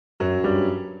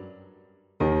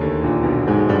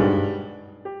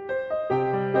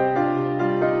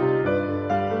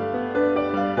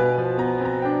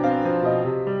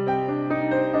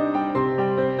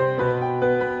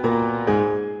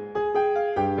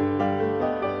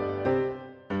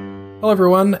Hello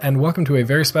everyone, and welcome to a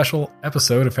very special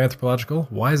episode of Anthropological.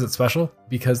 Why is it special?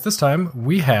 Because this time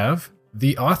we have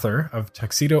the author of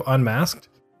Tuxedo Unmasked,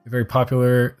 a very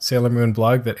popular Sailor Moon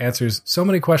blog that answers so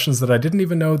many questions that I didn't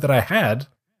even know that I had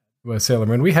about Sailor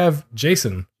Moon. We have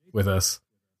Jason with us.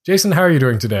 Jason, how are you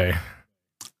doing today?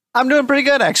 I'm doing pretty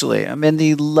good, actually. I'm in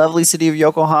the lovely city of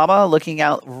Yokohama, looking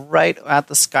out right at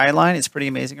the skyline. It's pretty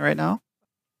amazing right now.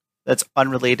 That's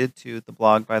unrelated to the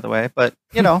blog, by the way, but,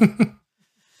 you know,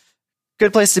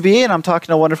 good place to be, and I'm talking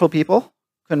to wonderful people.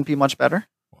 Couldn't be much better.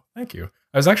 Well, thank you.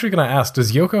 I was actually going to ask,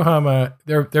 does Yokohama,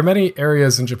 there are many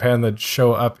areas in Japan that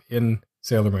show up in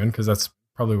Sailor Moon, because that's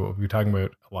probably what we'll be talking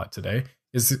about a lot today.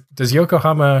 Does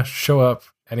Yokohama show up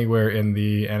anywhere in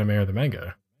the anime or the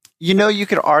manga? You know, you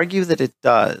could argue that it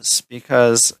does,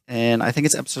 because in, I think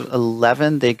it's episode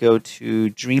 11, they go to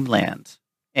Dreamland.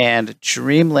 And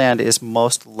Dreamland is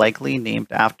most likely named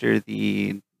after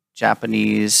the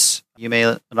Japanese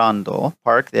Yume Rando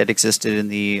park that existed in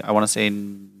the, I want to say,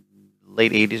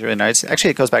 late 80s, early 90s. Actually,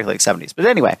 it goes back to like 70s. But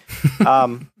anyway,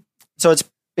 so it's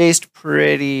based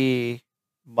pretty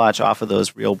much off of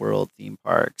those real-world theme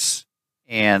parks.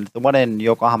 And the one in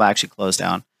Yokohama actually closed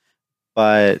down.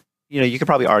 But, you know, you could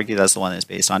probably argue that's the one that's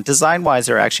based on. Design-wise,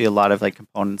 there are actually a lot of like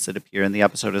components that appear in the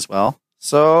episode as well.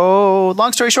 So,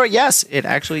 long story short, yes, it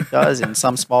actually does in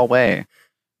some small way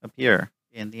appear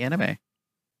in the anime.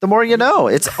 The more you know.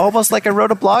 It's almost like I wrote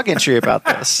a blog entry about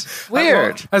this.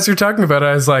 Weird. As you're talking about it,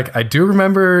 I was like, I do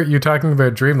remember you talking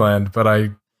about Dreamland, but I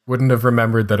wouldn't have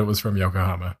remembered that it was from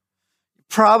Yokohama.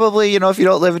 Probably, you know, if you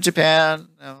don't live in Japan,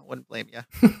 I wouldn't blame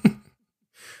you.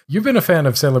 You've been a fan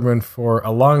of Sailor Moon for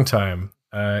a long time.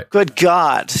 Good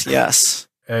God, yes.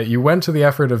 You went to the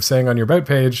effort of saying on your about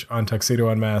page on Tuxedo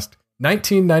Unmasked,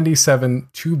 1997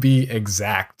 to be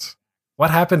exact.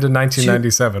 What happened in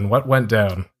 1997? What went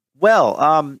down?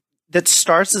 Well, that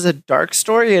starts as a dark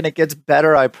story and it gets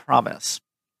better, I promise.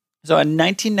 So in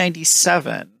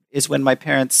 1997 is when my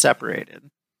parents separated.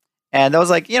 And that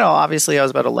was like, you know, obviously I was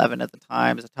about 11 at the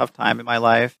time. It was a tough time in my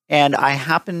life. And I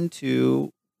happened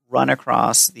to run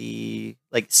across the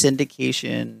like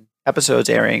syndication episodes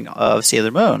airing of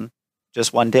Sailor Moon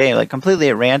just one day, like completely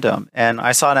at random. And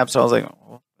I saw an episode, I was like,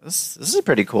 oh, this is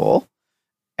pretty cool.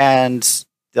 And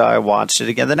I watched it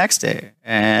again the next day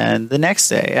and the next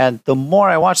day. And the more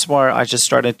I watched, the more I just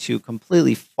started to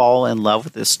completely fall in love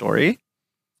with this story.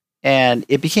 And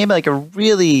it became like a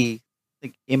really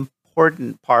like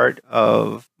important part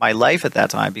of my life at that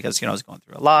time because, you know, I was going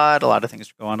through a lot of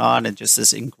things were going on and just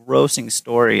this engrossing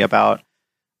story about,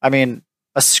 I mean,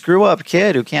 a screw up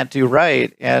kid who can't do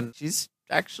right. And she's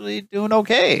actually doing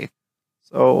okay.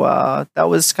 So that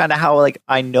was kind of how like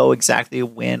I know exactly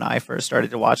when I first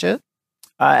started to watch it.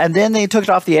 And then they took it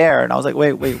off the air, and I was like,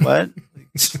 wait, what?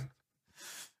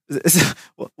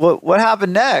 What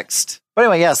happened next? But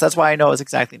anyway, yes, that's why I know it's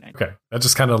exactly 90. Okay, that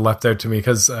just kind of leapt out to me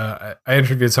because I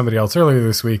interviewed somebody else earlier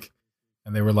this week,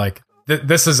 and they were like,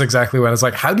 this is exactly when. It's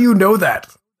like, how do you know that?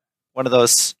 One of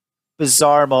those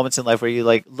bizarre moments in life where you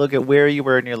like look at where you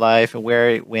were in your life and where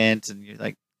it went, and you're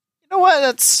like, you know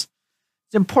what? It's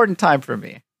an important time for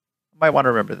me. I might want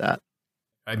to remember that.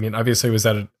 I mean, obviously it was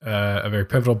at a very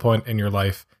pivotal point in your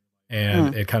life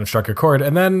and it kind of struck a chord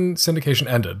and then syndication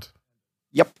ended.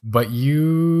 Yep. But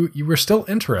you were still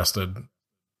interested.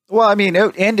 Well, I mean,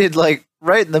 it ended like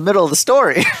right in the middle of the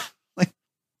story. Like,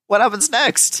 what happens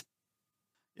next?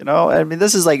 You know, I mean,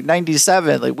 this is like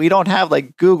 97. Like, we don't have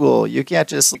like Google. You can't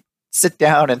just like, sit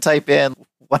down and type in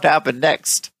what happened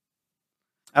next.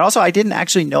 And also, I didn't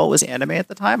actually know it was anime at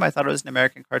the time. I thought it was an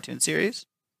American cartoon series.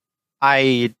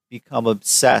 I become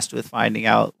obsessed with finding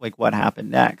out like what happened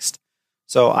next.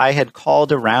 So I had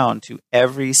called around to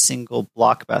every single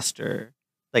Blockbuster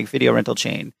like video rental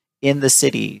chain in the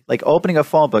city, like opening a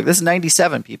phone book. This is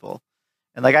 97 people.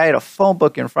 And like I had a phone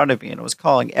book in front of me and I was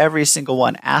calling every single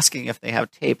one asking if they have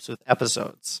tapes with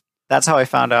episodes. That's how I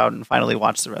found out and finally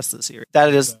watched the rest of the series.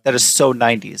 That is so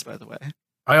 90s, by the way.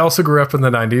 I also grew up in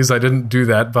the 90s. I didn't do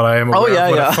that, but I am aware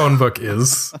of what a phone book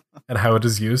is and how it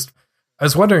is used. I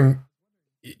was wondering,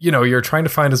 you know, you're trying to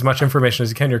find as much information as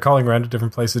you can. You're calling around to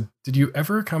different places. Did you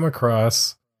ever come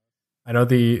across, I know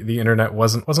the internet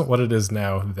wasn't what it is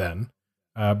now then,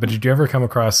 but did you ever come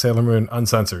across Sailor Moon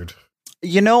Uncensored?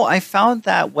 You know, I found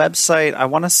that website, I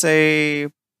want to say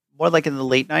more like in the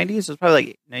late 90s. It was probably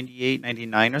like 98,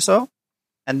 99 or so.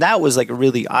 And that was like a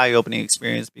really eye-opening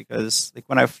experience because like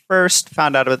when I first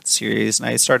found out about the series and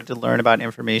I started to learn about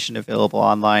information available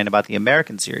online about the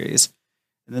American series,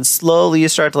 and then slowly you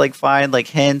start to like find like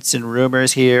hints and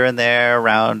rumors here and there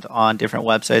around on different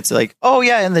websites. Like, oh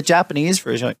yeah, in the Japanese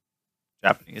version. Like,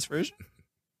 Japanese version?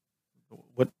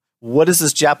 what is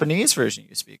this Japanese version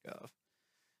you speak of?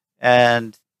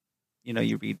 And,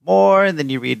 you read more, and then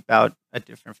you read about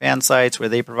different fan sites where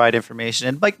they provide information.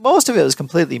 And like most of it was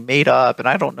completely made up. And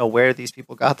I don't know where these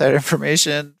people got that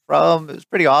information from. It was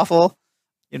pretty awful.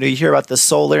 You hear about the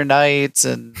Solar Knights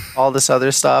and all this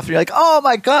other stuff. And you're like, oh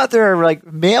my God, there are like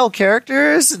male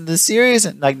characters in the series.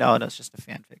 And like, no, it's just a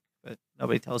fanfic, but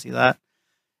nobody tells you that.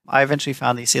 I eventually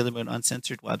found the Sailor Moon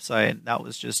Uncensored website, and that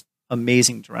was just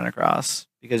amazing to run across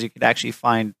because you could actually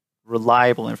find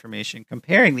reliable information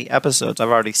comparing the episodes I've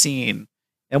already seen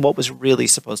and what was really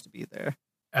supposed to be there.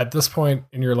 At this point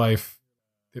in your life,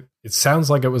 it sounds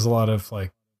like it was a lot of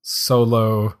like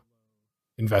solo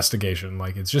investigation.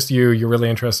 Like it's just you're really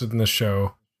interested in this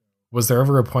show. Was there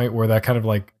ever a point where that kind of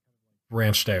like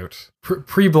branched out?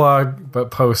 Pre-blog,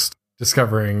 but post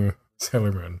discovering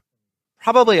Sailor Moon?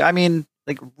 Probably. I mean,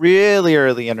 like really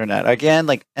early internet. Again,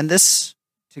 like, and this,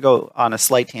 to go on a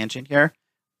slight tangent here,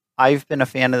 I've been a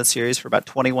fan of the series for about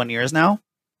 21 years now.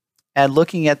 And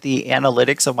looking at the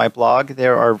analytics of my blog,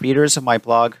 there are readers of my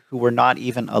blog who were not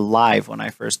even alive when I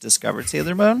first discovered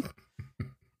Sailor Moon.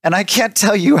 And I can't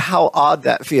tell you how odd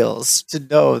that feels to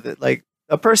know that like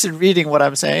a person reading what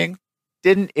I'm saying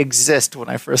didn't exist when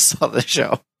I first saw the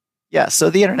show. Yeah,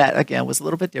 so the internet, again, was a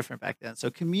little bit different back then.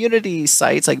 So community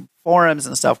sites like forums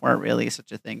and stuff weren't really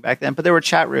such a thing back then, but there were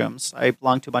chat rooms. I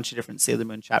belonged to a bunch of different Sailor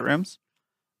Moon chat rooms.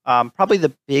 Probably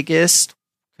the biggest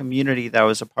community that I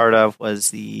was a part of was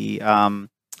the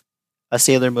a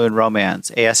Sailor Moon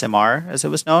romance, ASMR, as it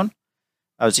was known.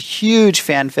 It was a huge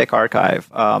fanfic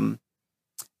archive.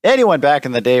 Anyone back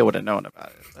in the day would have known about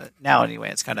it, but now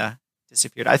anyway, it's kind of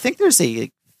disappeared. I think there's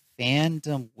a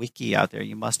fandom wiki out there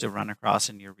you must have run across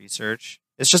in your research.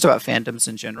 It's just about fandoms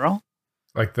in general.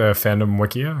 Like the fandom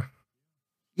wikia?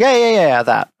 Yeah,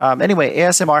 that. Anyway,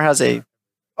 ASMR has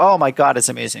oh my God, it's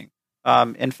amazing.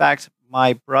 In fact,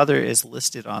 my brother is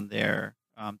listed on there,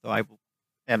 though I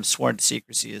am sworn to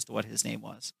secrecy as to what his name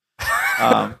was.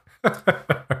 But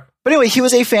anyway, he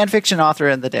was a fan fiction author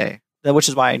in the day, which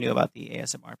is why I knew about the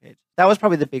ASMR page. That was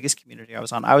probably the biggest community I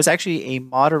was on. I was actually a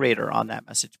moderator on that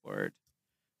message board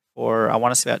for, I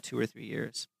want to say, about 2 or 3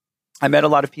 years. I met a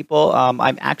lot of people.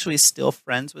 I'm actually still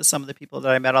friends with some of the people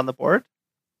that I met on the board.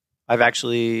 I've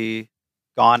actually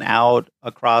gone out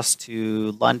across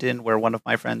to London where one of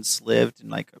my friends lived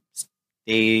and like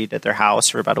stayed at their house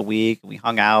for about a week. And we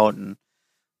hung out. And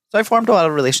so I formed a lot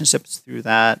of relationships through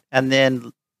that. And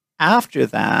then after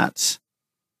that,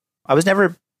 I was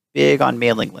never big on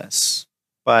mailing lists,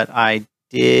 but I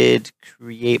did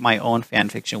create my own fan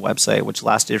fiction website, which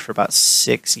lasted for about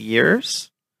 6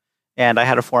 years. And I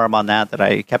had a forum on that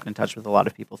I kept in touch with a lot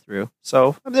of people through.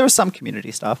 So there was some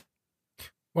community stuff.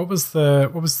 What was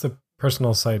the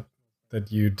personal site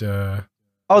that you'd? The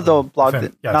blog.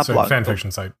 Fan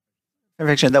fiction site. Fan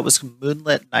fiction, that was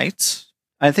Moonlit Nights.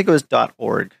 I think it was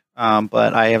 .org,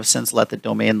 but I have since let the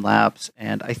domain lapse,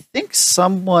 and I think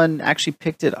someone actually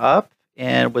picked it up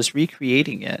and was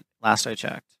recreating it last I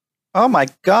checked. Oh my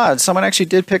God, someone actually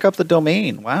did pick up the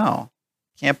domain. Wow.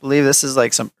 Can't believe this is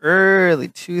like some early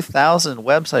 2000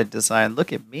 website design.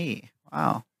 Look at me.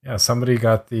 Wow. Yeah, somebody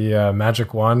got the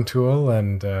magic wand tool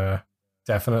and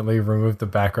definitely removed the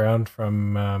background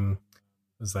from,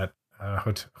 was that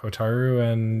Hotaru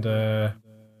and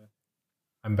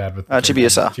I'm bad with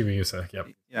Chibiusa. Chibiusa, yep.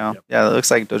 Yeah, it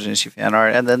looks like Dojinishi fan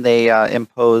art. And then they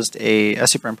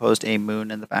superimposed a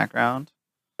moon in the background.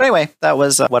 But anyway, that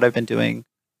was what I've been doing.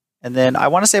 And then I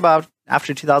want to say about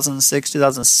after 2006,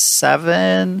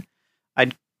 2007,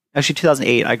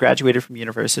 2008, I graduated from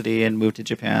university and moved to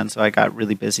Japan. So I got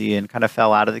really busy and kind of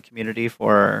fell out of the community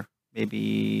for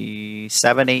maybe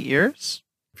 7-8 years.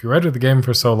 If you were out of the game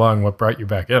for so long, what brought you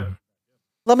back in?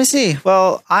 Let me see.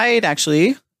 Well, I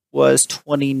actually was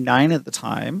 29 at the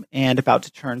time and about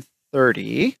to turn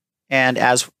 30. And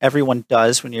as everyone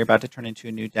does when you're about to turn into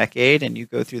a new decade and you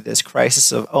go through this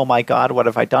crisis of, oh my God, what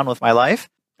have I done with my life?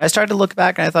 I started to look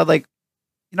back and I thought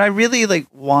I really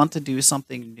want to do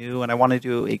something new and I want to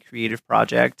do a creative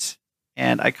project.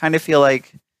 And I kind of feel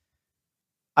like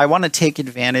I want to take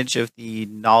advantage of the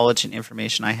knowledge and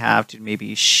information I have to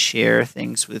maybe share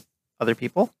things with other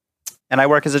people. And I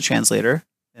work as a translator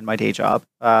in my day job.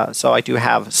 So I do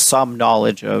have some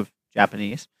knowledge of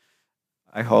Japanese,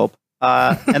 I hope.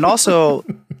 And also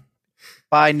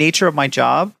by nature of my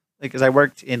job, because I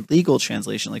worked in legal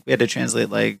translation, we had to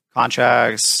translate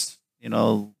contracts,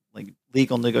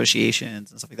 legal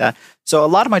negotiations and stuff like that. So a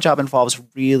lot of my job involves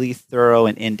really thorough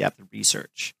and in-depth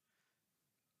research.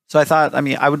 So I thought,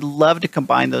 I would love to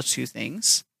combine those two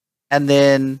things. And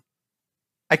then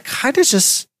I kind of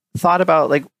just thought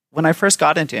about when I first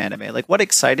got into anime, what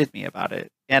excited me about it.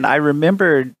 And I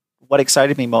remembered what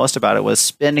excited me most about it was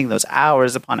spending those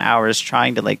hours upon hours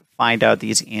trying to like find out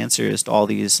these answers to all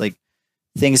these like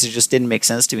things that just didn't make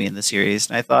sense to me in the series.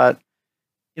 And I thought,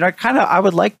 I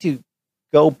would like to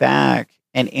go back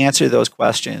and answer those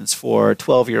questions for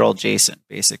 12-year-old Jason,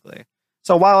 basically.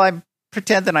 So while I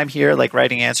pretend that I'm here, like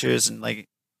writing answers and like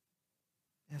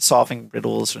solving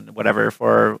riddles and whatever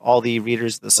for all the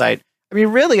readers of the site, I mean,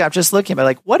 really, I'm just looking at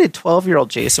like, what did 12-year-old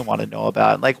Jason want to know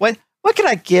about? Like, what can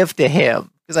I give to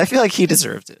him? Because I feel like he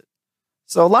deserves it.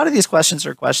 So a lot of these questions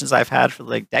are questions I've had for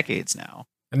like decades now.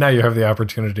 And now you have the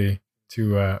opportunity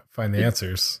to find the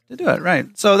answers. To do it, right.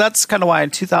 So that's kind of why in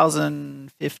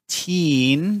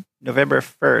 2015, November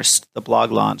 1st, the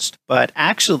blog launched. But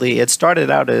actually, it started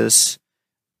out as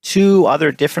 2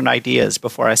 other different ideas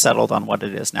before I settled on what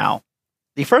it is now.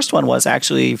 The first one was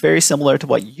actually very similar to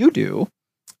what you do.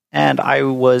 And I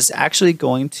was actually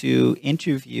going to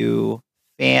interview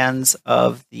fans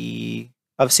of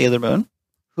Sailor Moon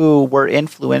who were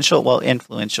influential,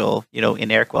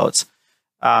 in air quotes,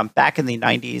 back in the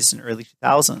 90s and early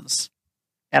 2000s.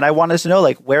 And I wanted to know,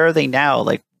 like, where are they now?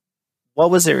 Like, what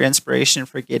was their inspiration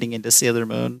for getting into Sailor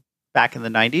Moon back in the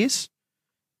 90s?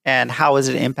 And how has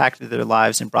it impacted their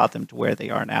lives and brought them to where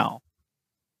they are now?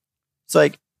 It's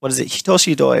like, what is it?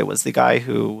 Hitoshi Doi was the guy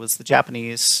who was the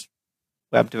Japanese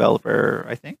web developer,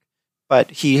 I think.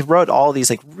 But he wrote all these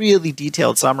like really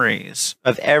detailed summaries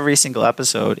of every single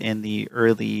episode in the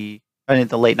late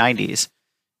 90s.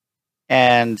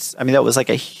 And I mean, that was like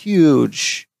a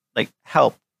huge like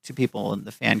help to people in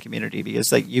the fan community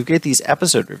because like you get these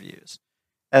episode reviews.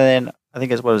 And then I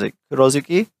think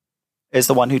Kurozuki is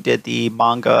the one who did the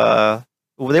manga.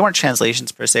 Well, they weren't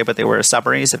translations per se, but they were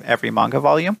summaries of every manga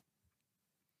volume.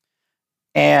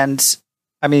 And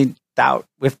I mean, that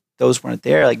if those weren't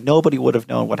there, like nobody would have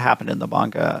known what happened in the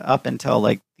manga up until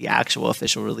like the actual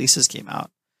official releases came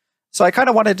out. So I kind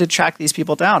of wanted to track these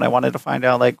people down. I wanted to find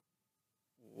out like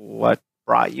what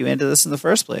brought you into this in the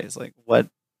first place. Like what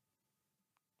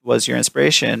was your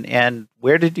inspiration and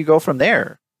where did you go from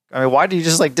there? I mean, why did you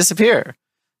just like disappear?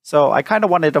 So I kind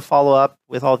of wanted to follow up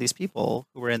with all these people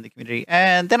who were in the community.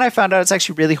 And then I found out it's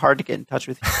actually really hard to get in touch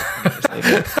with you.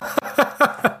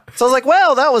 So I was like,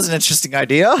 well, that was an interesting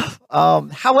idea.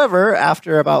 However,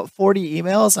 after about 40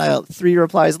 emails and 3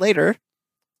 replies later,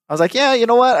 I was like, yeah, you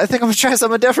know what? I think I'm going to try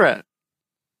something different.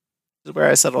 This is where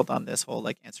I settled on this whole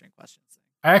like answering questions thing.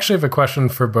 I actually have a question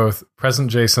for both present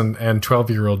Jason and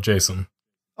 12-year-old Jason.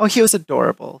 Oh, he was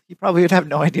adorable. He probably would have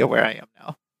no idea where I am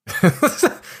now.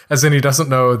 As in he doesn't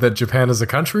know that Japan is a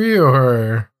country,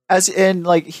 or? As in,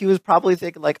 like, he was probably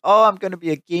thinking, like, oh, I'm going to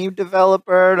be a game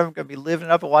developer, and I'm going to be living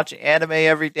up and watching anime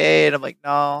every day. And I'm like,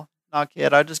 no,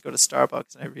 kid. I just go to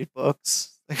Starbucks and I read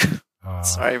books.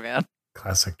 Sorry, man.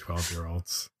 Classic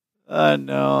 12-year-olds.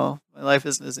 No. My life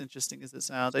isn't as interesting as it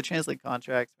sounds. I translate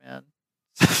contracts, man.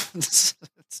 It's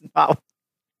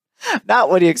not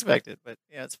what he expected, but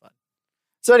yeah, it's fun.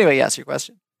 So anyway, yes, your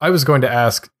question. I was going to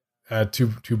ask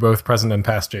to both present and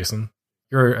past Jason,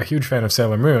 you're a huge fan of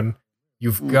Sailor Moon.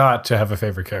 You've got to have a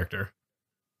favorite character.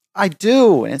 I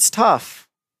do, and it's tough.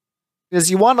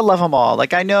 Because you want to love them all.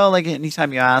 Like, I know, like,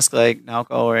 anytime you ask, like,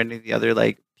 Naoko or any of the other,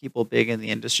 like, people big in the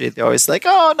industry, they're always like,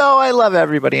 oh, no, I love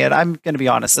everybody. And I'm going to be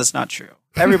honest, that's not true.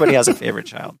 Everybody has a favorite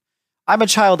child. I'm a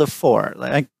child of 4.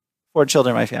 Like, 4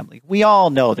 children in my family. We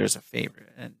all know there's a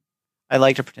favorite, and I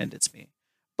like to pretend it's me.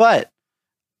 But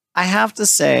I have to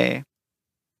say,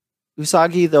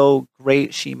 Usagi, though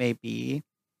great she may be,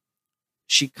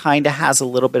 she kind of has a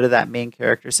little bit of that main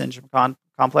character syndrome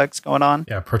complex going on.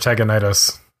 Yeah,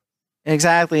 protagonitis.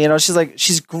 Exactly. You know,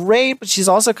 she's great, but she's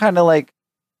also kind of like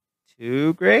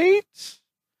too great.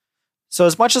 So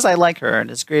as much as I like her and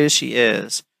as great as she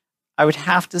is, I would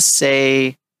have to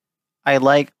say I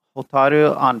like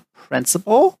Hotaru on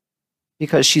principle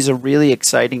because she's a really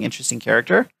exciting, interesting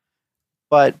character.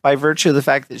 But by virtue of the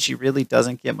fact that she really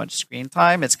doesn't get much screen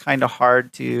time, it's kind of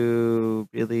hard to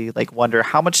really like wonder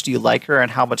how much do you like her and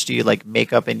how much do you like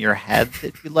make up in your head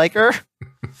that you like her.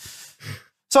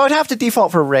 So I'd have to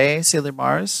default for Rei, Sailor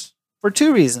Mars, for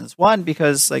 2 reasons. 1,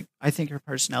 because like I think her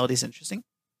personality is interesting.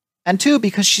 And 2,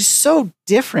 because she's so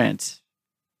different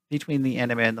between the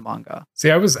anime and the manga.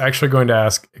 See, I was actually going to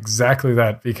ask exactly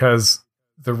that because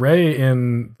the Rei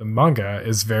in the manga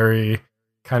is very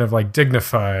kind of like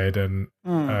dignified and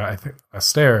I think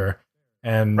austere.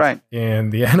 And in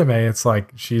the anime, it's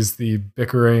like she's the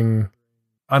bickering,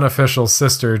 unofficial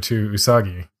sister to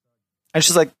Usagi. And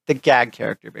she's like the gag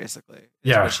character, basically.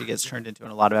 Yeah. What she gets turned into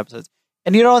in a lot of episodes.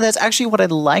 And you know, that's actually what I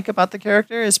like about the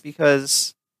character is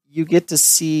because you get to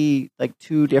see like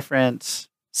 2 different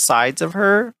sides of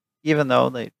her, even though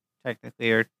they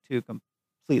technically are 2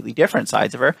 completely different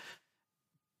sides of her.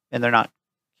 and they're not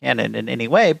canon in any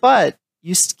way, but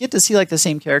you get to see like the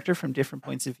same character from different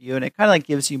points of view, and it kind of like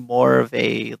gives you more of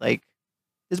a like.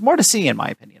 There's more to see, in my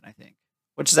opinion, I think,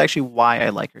 which is actually why I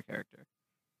like her character.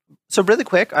 So really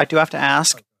quick, I do have to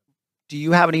ask, do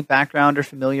you have any background or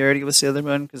familiarity with Sailor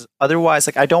Moon? Because otherwise,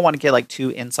 like, I don't want to get like too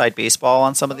inside baseball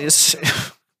on some of these,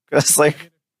 because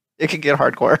like it can get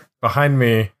hardcore. Behind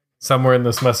me, somewhere in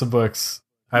this mess of books,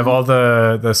 I have all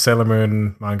the Sailor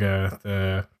Moon manga,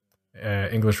 the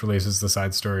English releases, the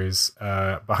side stories.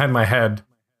 Behind my head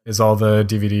is all the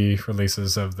DVD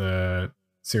releases of the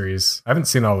series. I haven't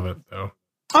seen all of it though.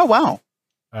 Oh wow!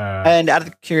 And out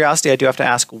of curiosity, I do have to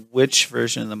ask, which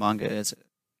version of the manga is it?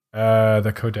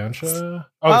 The Kodansha.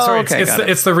 Oh, sorry, okay,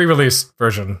 it's the re-released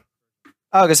version.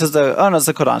 Oh, okay, so it's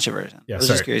the Kodansha version. Yeah, I was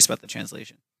just curious about the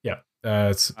translation. Yeah,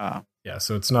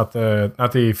 so it's not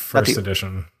the first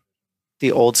edition.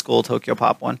 The old school Tokyo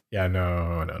Pop one. Yeah,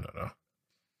 no.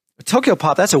 Tokyo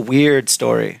Pop, that's a weird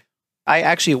story. I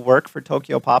actually work for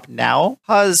Tokyo Pop now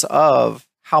because of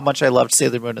how much I loved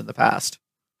Sailor Moon in the past.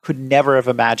 Could never have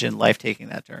imagined life taking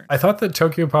that turn. I thought that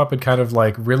Tokyo Pop had kind of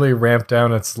like really ramped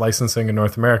down its licensing in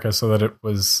North America so that it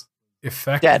was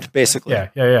effective. Dead, basically.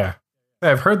 Yeah.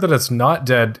 I've heard that it's not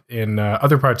dead in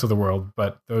other parts of the world,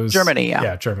 but those... Germany, yeah.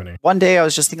 Yeah, Germany. One day I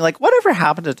was just thinking, like, whatever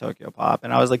happened to Tokyo Pop?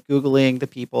 And I was like Googling the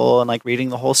people and like reading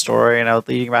the whole story, and I was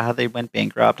reading about how they went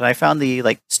bankrupt. And I found the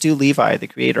like Stu Levi, the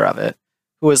creator of it,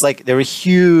 who was like, there was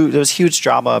huge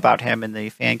drama about him in the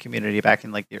fan community back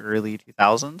in like the early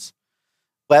 2000s.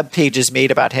 Web pages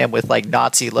made about him with like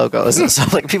Nazi logos and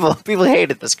stuff. Like people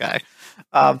hated this guy.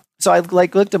 So I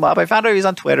like looked him up. I found out he was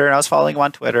on Twitter, and I was following him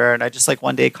on Twitter, and I just like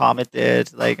one day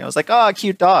commented, like, I was like, oh,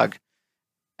 cute dog.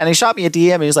 And he shot me a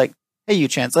DM, and he was like, hey, you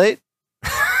translate?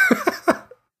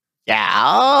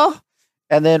 Yeah.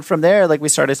 And then from there, like we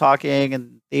started talking,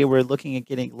 and they were looking at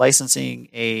getting licensing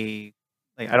I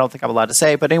don't think I'm allowed to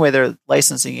say, but anyway, they're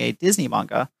licensing a Disney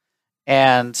manga.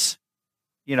 And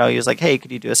he was like, hey,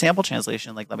 could you do a sample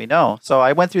translation? Like, let me know. So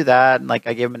I went through that, and like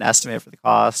I gave him an estimate for the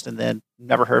cost, and then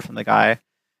never heard from the guy.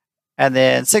 And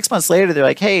then 6 months later, they're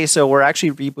like, hey, so we're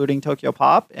actually rebooting Tokyo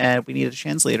Pop, and we need a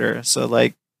translator. So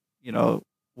like,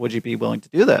 would you be willing to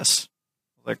do this?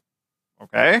 I was like,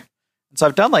 okay. And so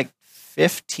I've done like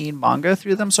 15 manga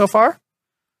through them so far.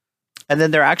 And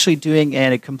then they're actually doing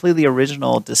a completely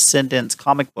original Descendants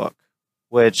comic book,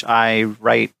 which I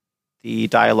write the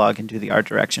dialogue and do the art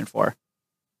direction for.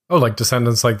 Oh, like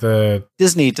Descendants, like the...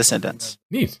 Disney Descendants.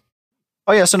 Neat.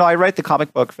 Oh, yeah. So, no, I write the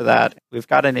comic book for that. We've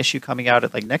got an issue coming out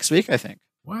at like next week, I think.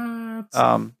 What?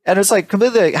 And it's like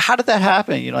completely... How did that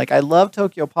happen? I love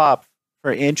Tokyo Pop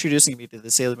for introducing me to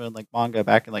the Sailor Moon like manga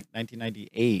back in like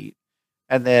 1998.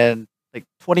 And then like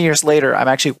 20 years later, I'm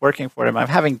actually working for him. I'm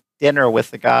having dinner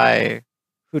with the guy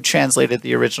who translated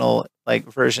the original like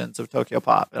versions of Tokyo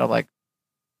Pop. And I'm like,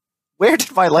 where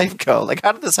did my life go? Like,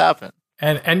 how did this happen?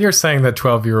 And you're saying that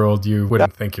 12-year-old you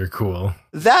wouldn't think you're cool.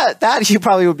 That you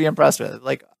probably would be impressed with.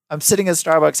 Like, I'm sitting at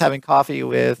Starbucks having coffee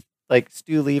with like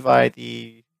Stu Levi,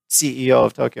 the CEO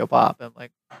of Tokyo Pop. I'm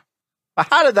like,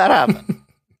 how did that happen?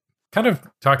 Kind of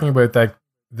talking about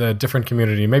the different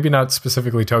community, maybe not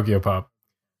specifically Tokyo Pop.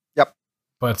 Yep.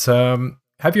 But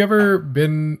have you ever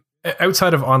been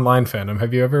outside of online fandom?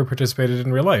 Have you ever participated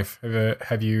in real life?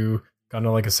 Have you gone to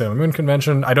like a Sailor Moon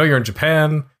convention? I know you're in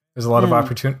Japan. There's a lot of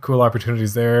cool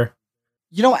opportunities there.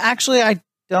 Actually, I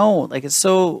don't. Like, it's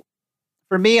so...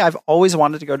 For me, I've always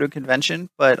wanted to go to a convention,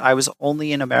 but I was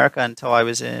only in America until I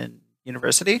was in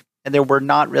university, and there were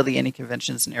not really any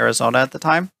conventions in Arizona at the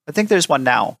time. I think there's one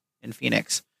now in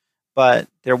Phoenix, but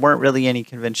there weren't really any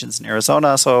conventions in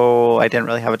Arizona, so I didn't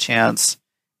really have a chance.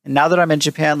 And now that I'm in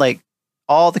Japan, like,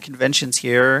 all the conventions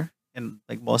here and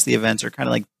like most of the events are kind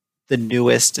of like the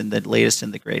newest and the latest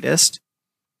and the greatest.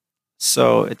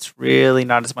 So it's really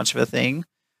not as much of a thing.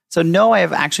 So no, I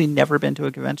have actually never been to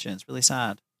a convention. It's really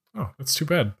sad. Oh, that's too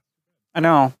bad. I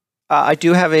know. I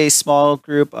do have a small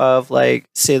group of like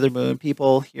Sailor Moon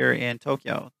people here in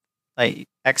Tokyo, like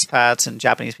expats and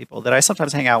Japanese people that I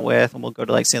sometimes hang out with, and we'll go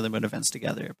to like Sailor Moon events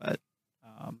together. But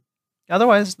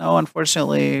otherwise, no,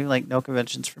 unfortunately, like no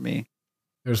conventions for me.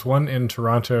 There's one in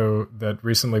Toronto that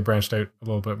recently branched out a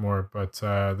little bit more, but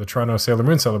the Toronto Sailor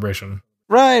Moon celebration.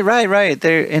 Right.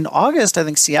 They're in August. I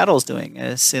think Seattle's doing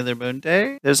a Sailor Moon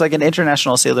Day. There's like an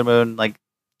international Sailor Moon like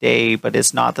day, but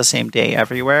it's not the same day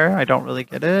everywhere. I don't really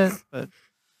get it, but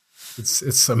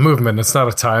it's a movement. It's not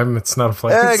a time. It's not a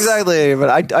place. Yeah, exactly.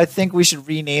 But I think we should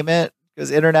rename it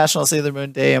because International Sailor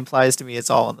Moon Day implies to me it's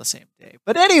all on the same day.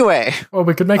 But anyway, well,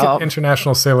 we could make it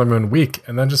International Sailor Moon Week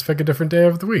and then just pick a different day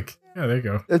of the week. Yeah, there you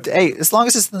go. Hey, as long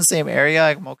as it's in the same area,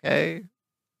 I'm okay.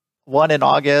 one in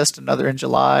August, another in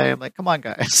July. I'm like, come on,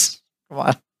 guys. Come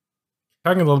on.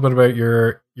 Talking a little bit about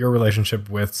your relationship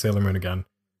with Sailor Moon again.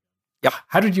 Yep.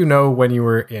 How did you know when you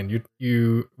were in?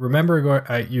 You remember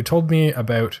going? You told me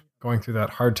about going through that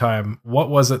hard time. What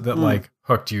was it that like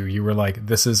hooked you? You were like,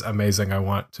 "This is amazing. I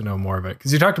want to know more of it."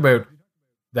 Because you talked about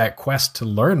that quest to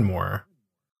learn more.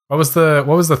 What was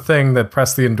the thing that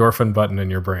pressed the endorphin button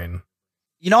in your brain?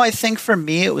 I think for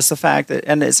me it was the fact that,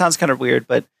 and it sounds kind of weird,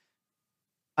 but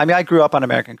I mean, I grew up on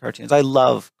American cartoons. I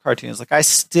love cartoons. Like I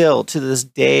still to this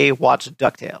day watch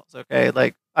DuckTales. Okay,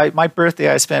 like my birthday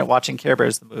I spent watching Care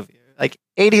Bears the movie. Like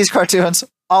 80s cartoons,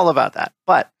 all about that.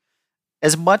 But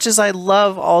as much as I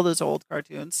love all those old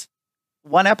cartoons,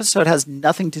 one episode has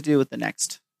nothing to do with the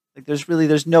next. Like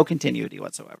there's no continuity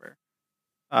whatsoever.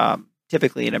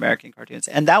 Typically in American cartoons.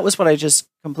 And that was what I just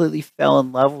completely fell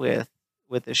in love with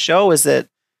the show, is that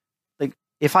like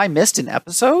if I missed an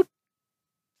episode,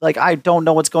 like I don't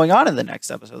know what's going on in the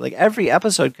next episode. Like every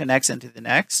episode connects into the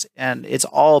next, and it's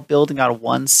all building on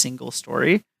one single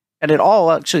story, and it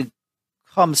all actually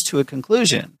comes to a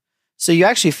conclusion. So you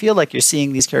actually feel like you're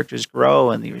seeing these characters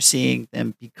grow and you're seeing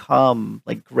them become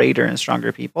like greater and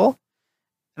stronger people.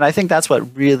 And I think that's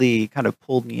what really kind of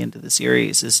pulled me into the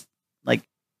series, is like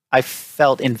I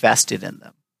felt invested in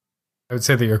them. I would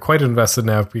say that you're quite invested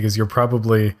now because you're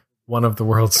probably one of the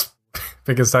world's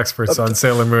biggest experts on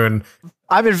Sailor Moon.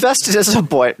 I'm invested at some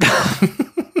point.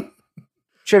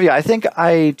 Trivia, I think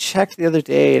I checked the other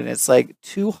day and it's like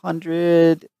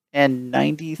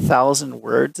 290,000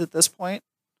 words at this point.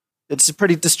 It's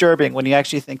pretty disturbing when you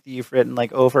actually think that you've written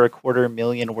like over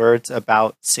 250,000 words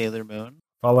about Sailor Moon.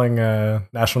 Following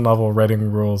National Novel Writing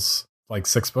Rules, like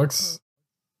 6 books?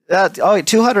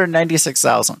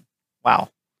 296,000. Wow.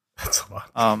 That's a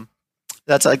lot.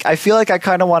 That's like, I feel like I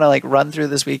kind of want to like run through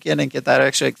this weekend and get that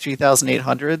extra like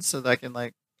 3,800 so that I can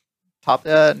like top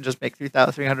that and just make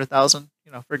 300,000,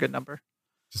 for a good number.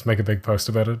 Just make a big post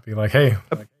about it. Be like, hey,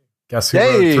 guess who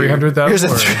wrote 300,000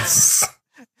 words?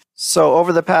 So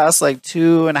over the past like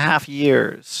 2.5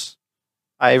 years,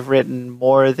 I've written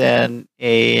more than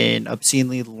an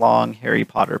obscenely long Harry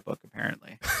Potter book,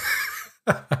 apparently.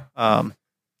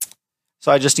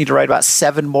 So I just need to write about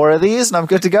 7 more of these, and I'm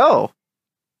good to go.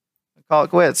 I call it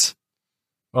quits.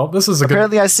 Well, this is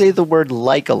apparently I say the word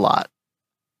like a lot,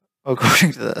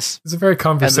 according to this. It's a very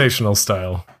conversational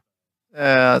style.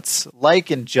 It's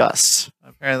like and just.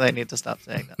 Apparently, I need to stop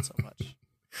saying that so much.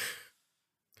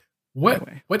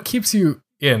 What keeps you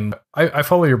in? I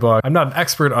follow your blog. I'm not an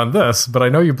expert on this, but I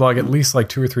know you blog at least like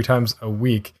 2 or 3 times a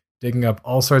week, digging up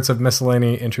all sorts of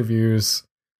miscellany interviews,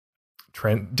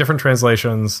 different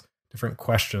translations, different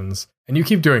questions, and you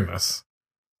keep doing this.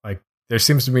 Like there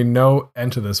seems to be no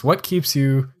end to this. What keeps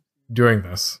you doing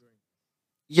this?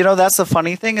 That's the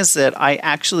funny thing, is that I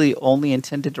actually only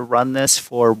intended to run this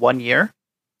for 1 year.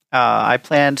 I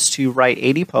planned to write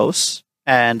 80 posts,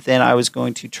 and then I was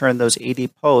going to turn those 80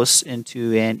 posts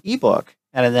into an ebook.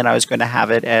 And then I was going to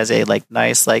have it as a like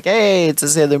nice, like, hey, it's a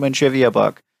Sailor Moon trivia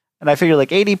book. And I figured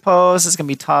like 80 posts is going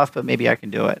to be tough, but maybe I can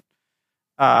do it.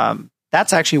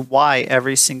 That's actually why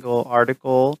every single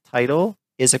article title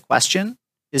is a question,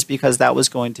 is because that was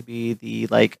going to be the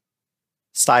like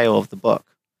style of the book.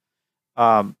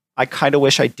 I kind of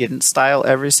wish I didn't style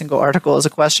every single article as a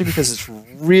question, because it's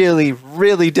really,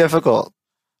 really difficult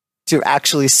to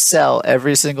actually sell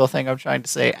every single thing I'm trying to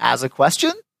say as a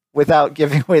question without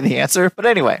giving away the answer. But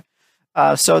anyway,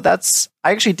 so I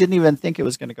actually didn't even think it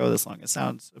was going to go this long. It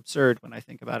sounds absurd when I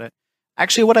think about it.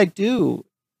 Actually, what I do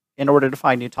in order to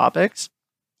find new topics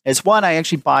is, one, I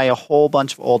actually buy a whole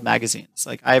bunch of old magazines.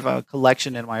 Like I have a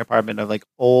collection in my apartment of like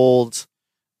old,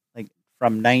 like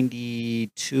from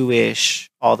 92-ish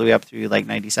all the way up through like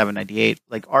 97, 98,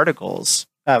 like articles,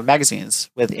 magazines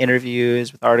with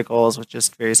interviews, with articles, with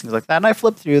just various things like that. And I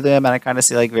flip through them and I kind of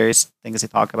see like various things they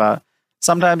talk about.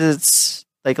 Sometimes it's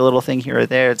like a little thing here or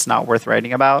there. It's not worth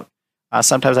writing about.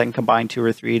 Sometimes I can combine 2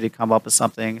 or 3 to come up with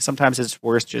something. Sometimes it's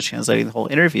worth just translating the whole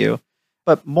interview.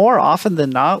 But more often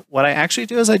than not, what I actually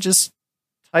do is I just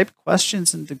type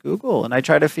questions into Google and I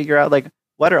try to figure out like,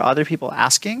 what are other people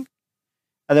asking?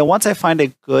 And then once I find a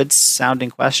good sounding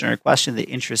question or a question that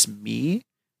interests me,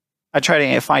 I try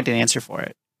to find an answer for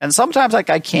it. And sometimes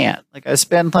like I can't. Like I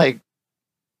spend like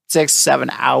 6-7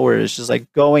 hours just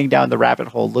like going down the rabbit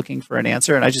hole looking for an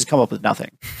answer, and I just come up with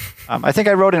nothing. I think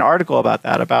I wrote an article about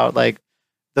that, about like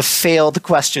the failed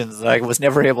questions that I was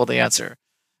never able to answer.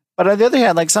 But on the other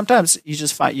hand, like sometimes you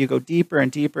just find you go deeper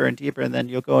and deeper and deeper, and then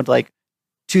you'll go into like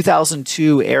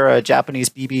 2002 era Japanese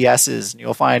BBSs, and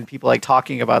you'll find people like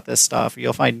talking about this stuff. Or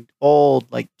you'll find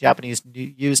old like Japanese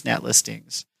Usenet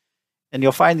listings, and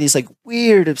you'll find these like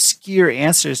weird, obscure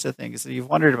answers to things that you've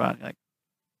wondered about. You're like,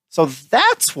 so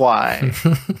that's why.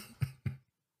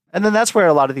 And then that's where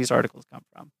a lot of these articles come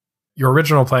from. Your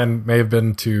original plan may have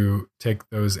been to take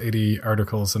those 80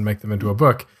 articles and make them into a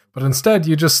book, but instead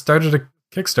you just started a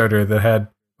Kickstarter that had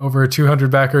over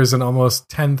 200 backers and almost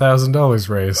 $10,000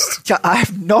 raised. Yeah, I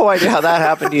have no idea how that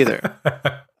happened either.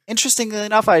 Interestingly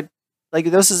enough,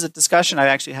 this is a discussion I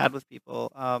actually had with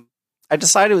people. I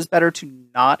decided it was better to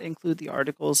not include the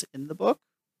articles in the book.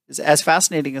 As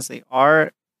fascinating as they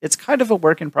are, it's kind of a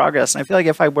work in progress. And I feel like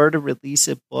if I were to release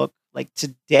a book like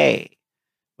today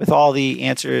with all the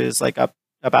answers like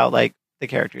about like the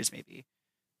characters, maybe,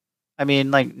 I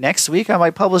mean, like next week I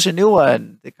might publish a new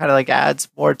one that kind of like adds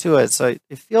more to it. So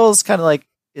it feels kind of like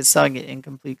it's selling an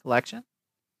incomplete collection.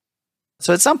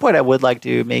 So at some point I would like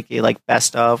to make a like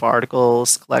best of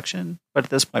articles collection, but at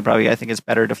this point probably I think it's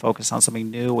better to focus on something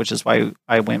new, which is why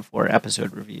I went for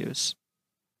episode reviews.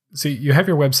 So you have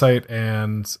your website,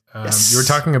 and yes. You were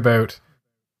talking about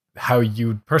how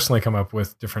you personally come up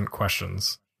with different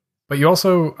questions, but you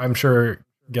also, I'm sure,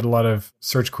 get a lot of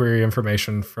search query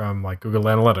information from like Google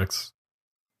Analytics.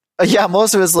 Yeah,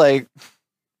 most of it's like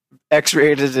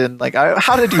X-rated and like,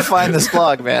 how did you find this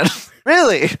blog, man?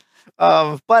 Really?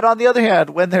 But on the other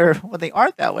hand, when they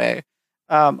aren't that way,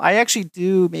 I actually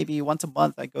do maybe once a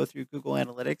month. I go through Google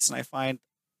Analytics and I find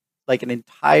like an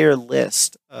entire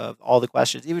list of all the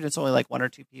questions, even if it's only like one or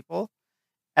two people.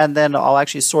 And then I'll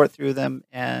actually sort through them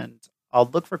and I'll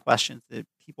look for questions that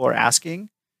people are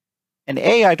asking. And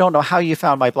I don't know how you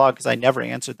found my blog because I never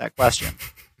answered that question.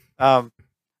 But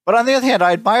on the other hand,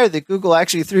 I admire that Google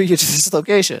actually threw you to this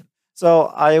location. So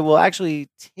I will actually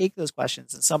take those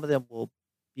questions and some of them will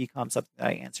become something that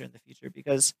I answer in the future,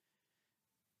 because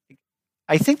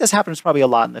I think this happens probably a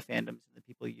lot in the fandoms and the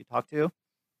people you talk to.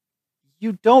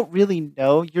 You don't really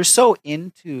know. You're so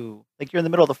into, like, you're in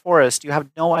the middle of the forest. You have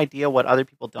no idea what other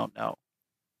people don't know.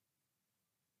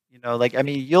 You know, like, I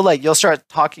mean, you'll start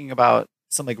talking about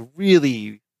some like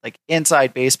really like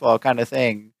inside baseball kind of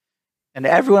thing, and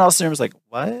everyone else in the room is like,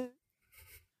 what?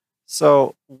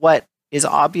 So what is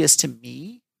obvious to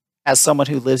me as someone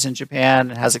who lives in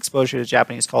Japan and has exposure to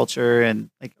Japanese culture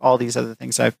and like all these other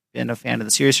things, I've been a fan of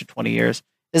the series for 20 years,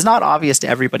 is not obvious to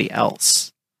everybody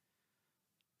else.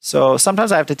 So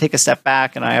sometimes I have to take a step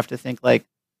back and I have to think like,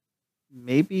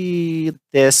 maybe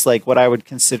this, like what I would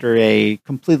consider a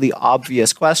completely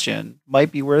obvious question,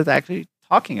 might be worth actually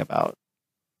talking about.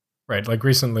 Right. Like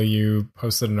recently you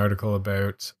posted an article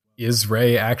about, is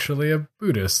Rei actually a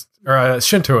Buddhist or a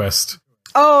Shintoist?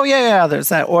 Oh, yeah, there's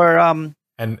that. Or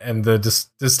and the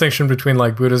distinction between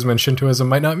like Buddhism and Shintoism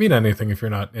might not mean anything if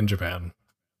you're not in Japan.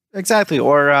 Exactly.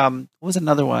 Or what was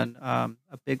another one?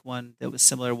 A big one that was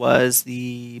similar was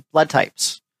the blood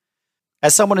types.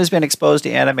 As someone who's been exposed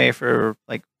to anime for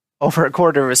like over a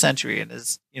quarter of a century and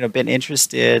has, been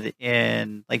interested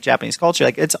in like Japanese culture,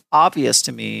 like it's obvious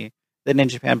to me that in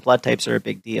Japan blood types are a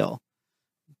big deal.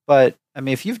 But I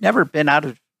mean, if you've never been out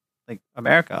of like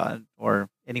America or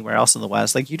anywhere else in the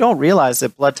West, like you don't realize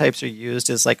that blood types are used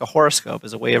as like a horoscope,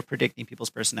 as a way of predicting people's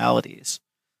personalities.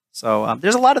 So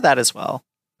there's a lot of that as well.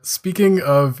 Speaking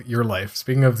of your life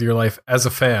as a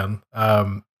fan,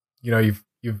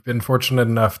 you've been fortunate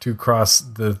enough to cross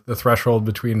the threshold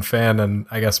between fan and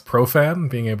I guess pro fan,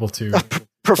 being able to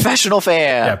professional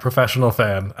fan. Yeah, professional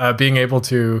fan. Being able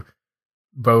to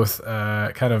both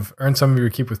kind of earn some of your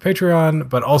keep with Patreon,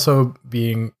 but also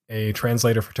being a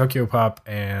translator for Tokyopop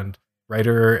and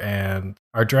writer and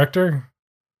art director.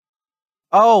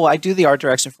 Oh, I do the art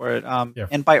direction for it. Yeah.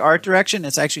 And by art direction,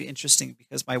 it's actually interesting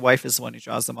because my wife is the one who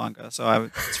draws the manga. So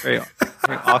it's very,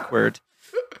 very awkward.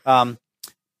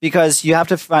 Because you have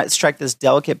to strike this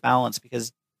delicate balance,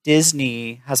 because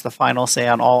Disney has the final say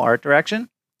on all art direction.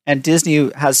 And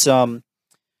Disney has some,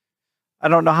 I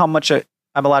don't know how much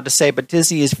I'm allowed to say, but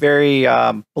Disney is very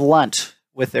blunt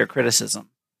with their criticism.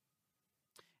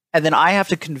 And then I have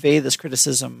to convey this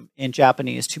criticism in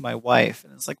Japanese to my wife.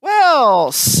 And it's like,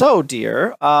 well, so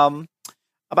dear, about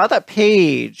that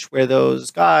page where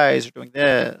those guys are doing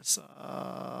this,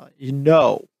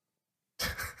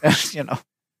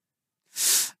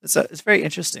 It's very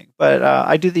interesting. But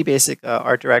I do the basic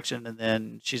art direction, and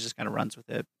then she just kind of runs with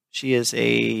it. She is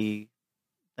a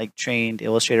trained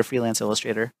illustrator, freelance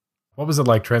illustrator. What was it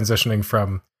like transitioning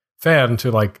from fan to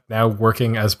like now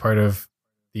working as part of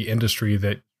the industry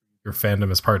that your fandom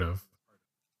is part of?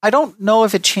 I don't know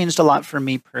if it changed a lot for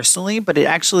me personally, but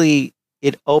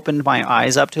it opened my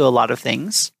eyes up to a lot of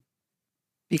things,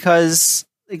 because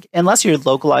unless you're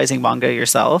localizing manga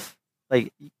yourself,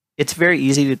 it's very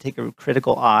easy to take a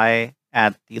critical eye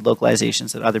at the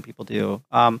localizations that other people do.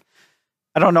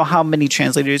 I don't know how many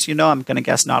translators you know. I'm going to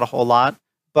guess not a whole lot,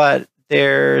 but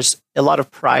there's a lot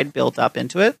of pride built up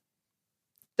into it.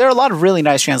 There are a lot of really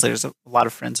nice translators. A lot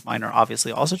of friends of mine are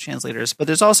obviously also translators, but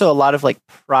there's also a lot of like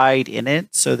pride in it.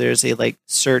 So there's a like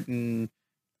certain,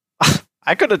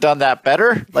 I could have done that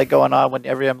better, like going on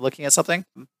whenever I'm looking at something.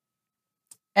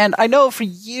 And I know for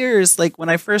years, like when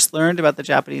I first learned about the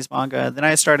Japanese manga, then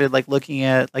I started like looking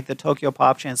at like the Tokyo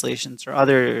Pop translations or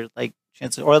other like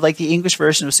or like the English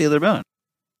version of Sailor Moon.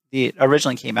 The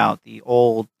originally came out, the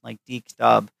old like DEEK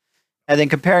dub. And then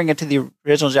comparing it to the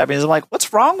original Japanese, I'm like,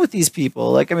 what's wrong with these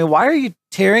people? Like, I mean, why are you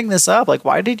tearing this up? Like,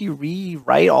 why did you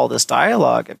rewrite all this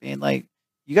dialogue? I mean, like,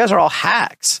 you guys are all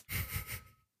hacks.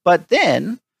 But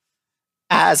then,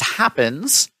 as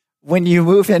happens, when you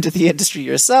move into the industry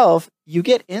yourself, you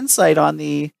get insight on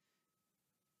the,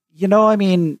 I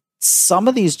mean, some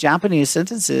of these Japanese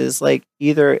sentences, like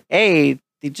either A,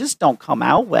 they just don't come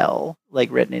out well,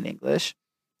 like written in English.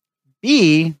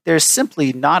 B, there's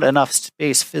simply not enough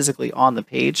space physically on the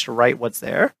page to write what's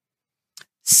there.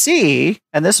 C,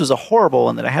 and this was a horrible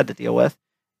one that I had to deal with,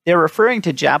 they're referring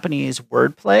to Japanese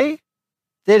wordplay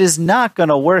that is not going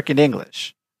to work in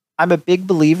English. I'm a big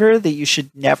believer that you should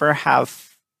never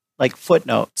have like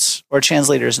footnotes or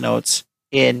translator's notes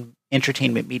in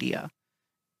entertainment media.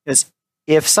 Because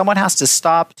if someone has to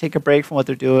stop, take a break from what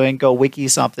they're doing, go wiki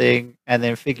something, and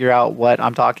then figure out what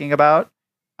I'm talking about,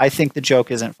 I think the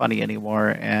joke isn't funny anymore,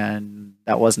 and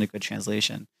that wasn't a good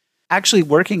translation. Actually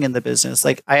working in the business,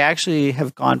 like I actually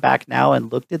have gone back now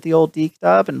and looked at the old DEEK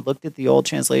dub and looked at the old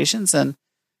translations, and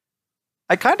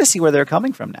I kind of see where they're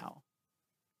coming from now.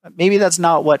 Maybe that's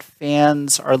not what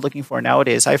fans are looking for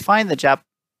nowadays. I find that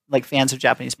fans of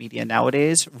Japanese media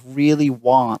nowadays really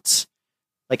want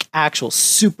like actual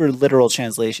super literal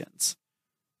translations,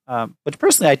 which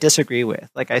personally I disagree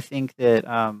with. Like I think that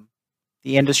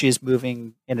the industry is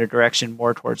moving in a direction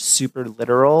more towards super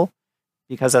literal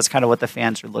because that's kind of what the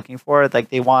fans are looking for. Like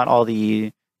they want all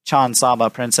the Chan-sama,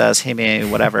 princess,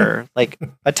 hime, whatever, like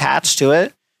attached to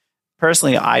it.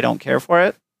 Personally, I don't care for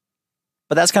it,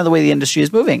 but that's kind of the way the industry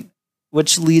is moving,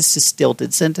 which leads to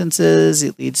stilted sentences.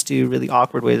 It leads to really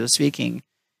awkward ways of speaking.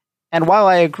 And while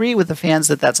I agree with the fans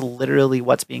that that's literally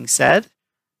what's being said,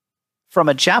 from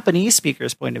a Japanese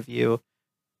speaker's point of view,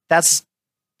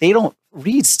 they don't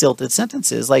read stilted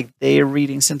sentences. Like they're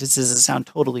reading sentences that sound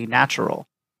totally natural.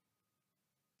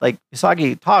 Like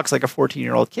Usagi talks like a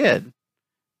 14-year-old kid,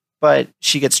 but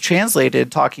she gets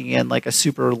translated talking in like a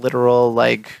super literal,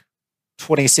 like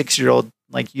 26-year-old,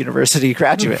 like university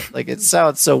graduate. Like it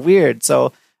sounds so weird.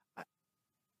 So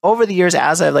over the years,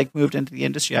 as I've like moved into the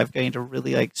industry, I've gained a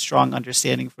really like strong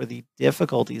understanding for the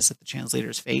difficulties that the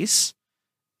translators face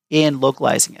in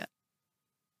localizing it.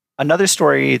 Another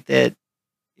story that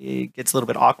it gets a little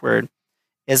bit awkward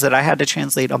is that I had to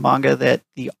translate a manga that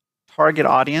the target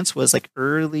audience was like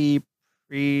early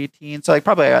preteen. So like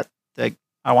probably like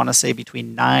I want to say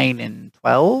between 9 and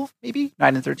 12, maybe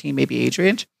 9 and 13, maybe age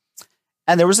range.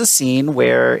 And there was a scene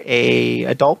where a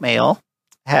adult male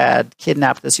had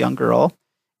kidnapped this young girl,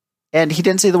 and he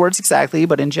didn't say the words exactly,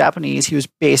 but in Japanese, he was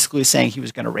basically saying he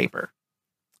was going to rape her.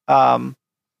 And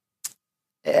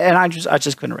I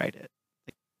just couldn't write it.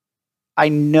 I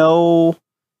know,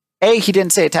 he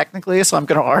didn't say it technically, so I'm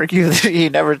going to argue that he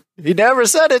never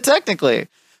said it technically.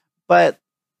 But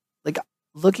like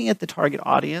looking at the target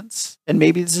audience, and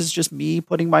maybe this is just me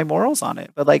putting my morals on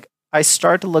it, but like I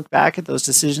start to look back at those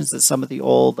decisions that some of the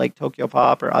old like Tokyo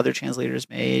Pop or other translators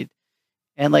made,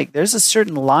 and like there's a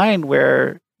certain line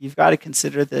where you've got to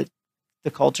consider that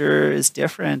the culture is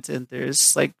different, and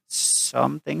there's like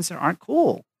some things that aren't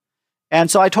cool.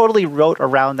 And so I totally wrote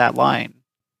around that line,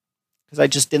 because I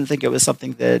just didn't think it was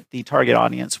something that the target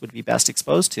audience would be best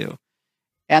exposed to.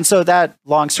 And so that,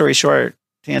 long story short,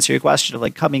 to answer your question of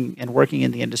like coming and working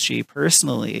in the industry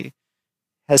personally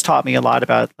has taught me a lot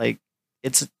about like,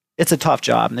 it's a tough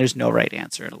job and there's no right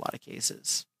answer in a lot of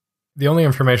cases. The only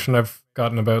information I've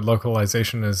gotten about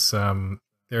localization is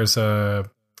there's a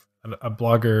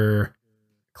blogger,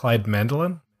 Clyde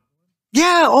Mandelin.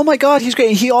 Yeah, oh my God, he's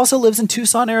great. He also lives in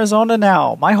Tucson, Arizona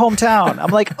now, my hometown.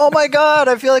 I'm like, oh my God,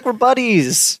 I feel like we're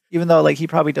buddies. Even though like he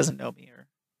probably doesn't know me or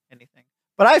anything.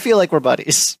 But I feel like we're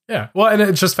buddies. Yeah, well, and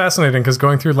it's just fascinating because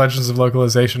going through Legends of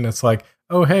Localization, it's like,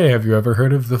 oh, hey, have you ever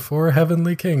heard of the Four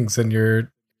Heavenly Kings? And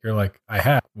you're like, I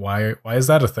have. Why is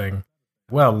that a thing?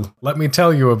 Well, let me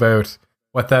tell you about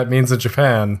what that means in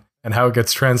Japan and how it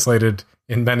gets translated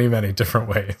in many, many different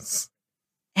ways.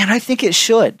 And I think it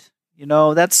should. You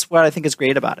know, that's what I think is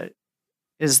great about it,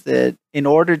 is that in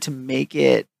order to make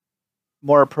it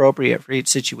more appropriate for each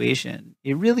situation,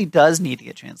 it really does need to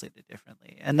get translated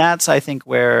differently. And that's, I think,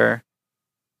 where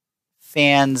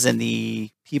fans and the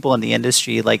people in the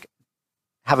industry like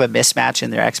have a mismatch in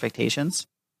their expectations.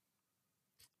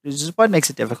 Which is what makes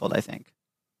it difficult, I think.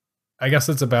 I guess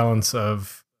it's a balance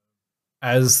of,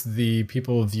 as the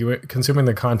people consuming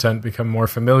the content become more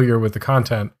familiar with the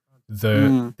content,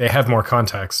 they have more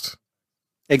context.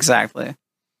 Exactly.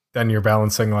 Then you're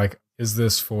balancing, like, is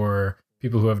this for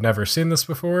people who have never seen this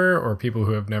before, or people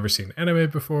who have never seen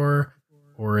anime before,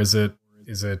 or is it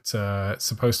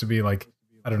supposed to be like,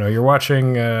 I don't know, you're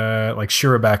watching like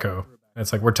Shirobako, and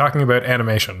it's like, we're talking about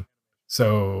animation,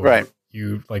 so right.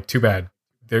 You like, too bad.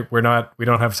 We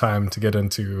don't have time to get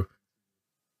into,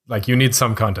 like, you need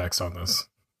some context on this.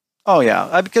 Oh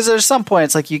yeah, because there's some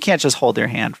points like you can't just hold your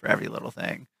hand for every little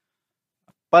thing.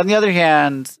 But on the other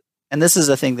hand, and this is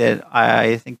a thing that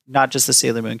I think not just the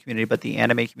Sailor Moon community, but the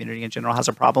anime community in general has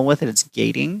a problem with, and it's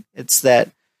gating. It's that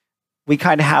we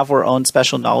kind of have our own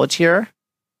special knowledge here,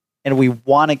 and we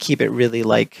want to keep it really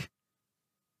like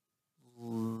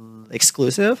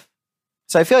exclusive.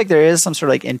 So I feel like there is some sort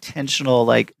of like intentional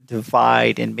like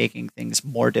divide in making things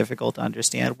more difficult to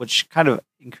understand, which kind of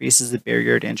increases the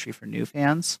barrier to entry for new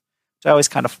fans, which I always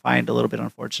kind of find a little bit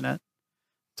unfortunate.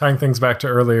 Tying things back to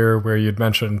earlier where you'd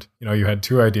mentioned, you had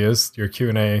two ideas, your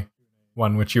Q&A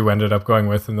one, which you ended up going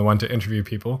with, and the one to interview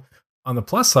people. On the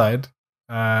plus side,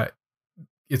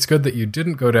 it's good that you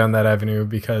didn't go down that avenue,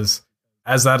 because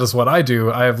as that is what I do,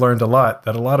 I have learned a lot,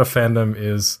 that a lot of fandom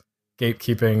is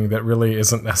gatekeeping that really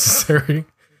isn't necessary,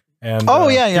 and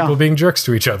people being jerks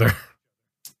to each other.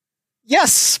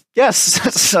 Yes,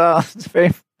 it's a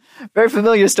very, very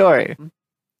familiar story.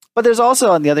 But there's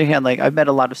also, on the other hand, like, I've met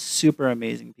a lot of super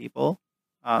amazing people.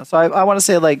 So I want to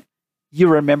say, like, you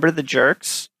remember the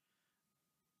jerks,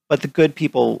 but the good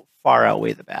people far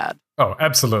outweigh the bad. Oh,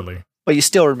 absolutely. But you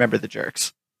still remember the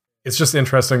jerks. It's just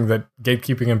interesting that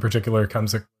gatekeeping in particular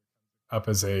comes up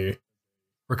as a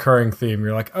recurring theme.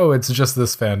 You're like, oh, it's just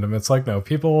this fandom. It's like, no,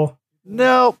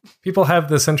 people have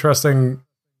this interesting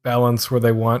balance where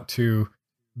they want to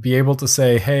be able to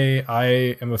say, hey,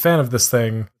 I am a fan of this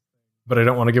thing, but I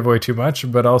don't want to give away too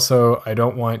much, but also I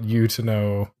don't want you to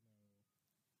know.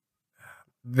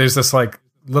 There's this like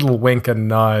little wink and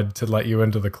nod to let you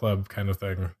into the club kind of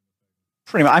thing.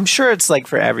 Pretty much. I'm sure it's like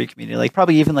for every community, like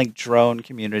probably even like drone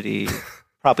community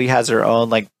probably has their own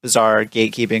like bizarre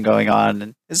gatekeeping going on,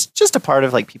 and it's just a part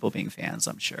of like people being fans,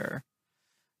 I'm sure.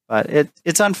 But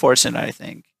it's unfortunate, I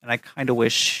think, and I kind of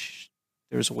wish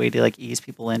there was a way to like ease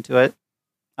people into it.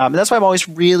 And that's why I'm always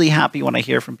really happy when I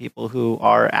hear from people who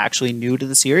are actually new to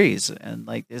the series, and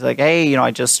like it's like, hey,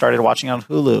 I just started watching on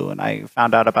Hulu and I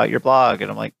found out about your blog,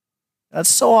 and I'm like, that's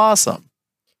so awesome.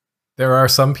 There are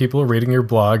some people reading your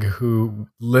blog who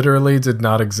literally did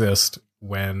not exist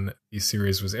when the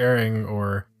series was airing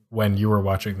or when you were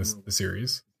watching the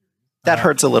series. That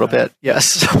hurts a little bit.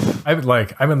 Yes.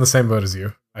 I'm in the same boat as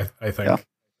you, I think. Yeah.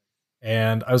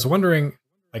 And I was wondering,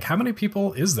 like, how many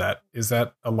people is that? Is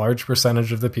that a large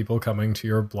percentage of the people coming to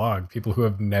your blog? People who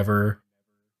have never,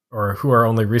 or who are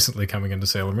only recently coming into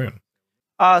Sailor Moon?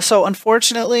 So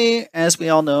unfortunately, as we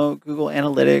all know, Google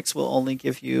Analytics will only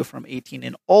give you from 18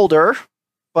 and older.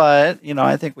 But,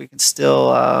 I think we can still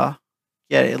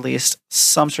get at least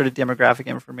some sort of demographic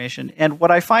information. And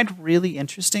what I find really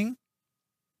interesting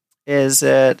is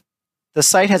that the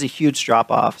site has a huge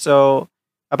drop-off. So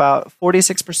about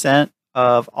 46%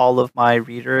 of all of my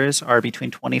readers are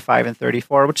between 25 and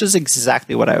 34, which is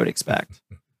exactly what I would expect.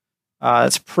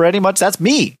 It's pretty much, that's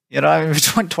me, I'm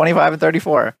between 25 and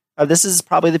 34. This is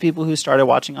probably the people who started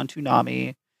watching on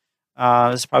Toonami.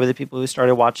 This is probably the people who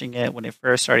started watching it when it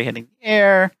first started hitting the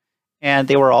air, and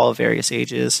they were all of various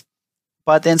ages.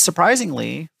 But then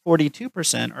surprisingly,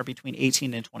 42% are between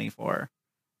 18 and 24.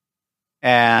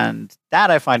 And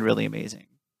that I find really amazing.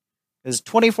 Because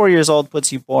 24 years old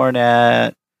puts you born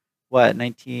at,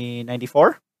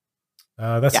 1994?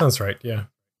 That sounds right, yeah.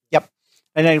 Yep,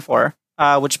 1994,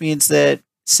 which means that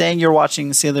saying you're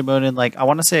watching Sailor Moon and I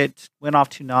want to say it went off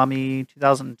Toonami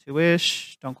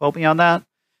 2002-ish. Don't quote me on that.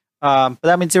 But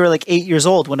that means they were 8 years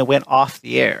old when it went off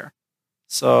the air.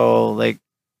 So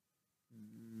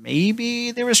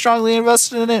maybe they were strongly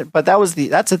invested in it, but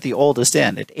that's at the oldest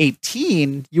end. At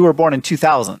 18, you were born in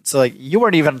 2000. So you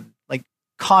weren't even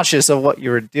conscious of what you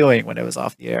were doing when it was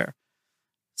off the air.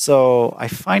 So I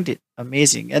find it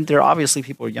amazing. And there are obviously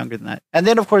people who are younger than that. And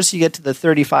then, of course, you get to the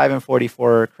 35 and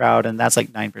 44 crowd, and that's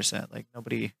 9%.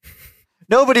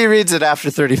 Nobody reads it after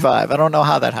 35. I don't know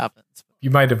how that happens. You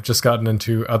might have just gotten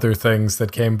into other things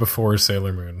that came before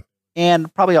Sailor Moon.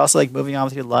 And probably also moving on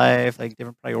with your life,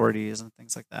 different priorities and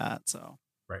things like that. So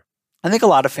right. I think a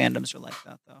lot of fandoms are like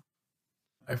that, though.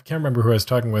 I can't remember who I was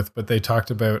talking with, but they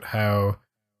talked about how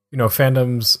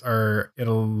fandoms are in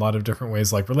a lot of different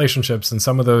ways, like relationships, and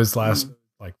some of those last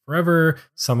like forever.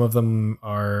 Some of them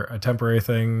are a temporary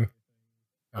thing,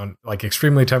 like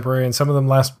extremely temporary, and some of them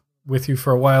last with you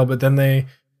for a while, but then they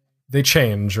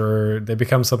change or they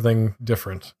become something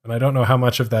different. And I don't know how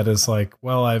much of that is like,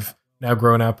 well, I've now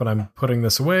grown up and I'm putting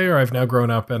this away, or I've now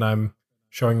grown up and I'm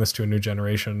showing this to a new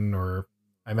generation, or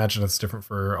I imagine it's different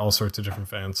for all sorts of different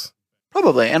fans.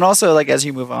 Probably. And also, like, as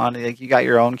you move on, like, you got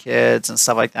your own kids and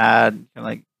stuff like that, and,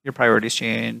 like, your priorities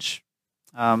change.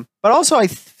 But also, I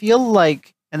feel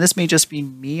like, and this may just be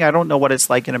me, I don't know what it's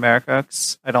like in America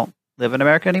because I don't live in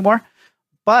America anymore,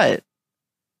 but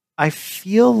I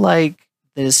feel like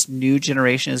this new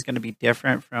generation is going to be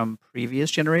different from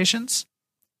previous generations,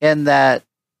 and that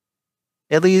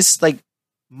at least, like,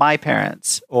 my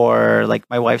parents or, like,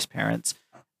 my wife's parents,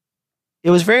 it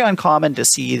was very uncommon to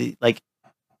see, like,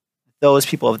 those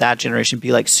people of that generation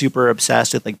be like super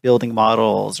obsessed with like building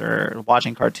models or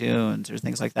watching cartoons or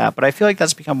things like that. But I feel like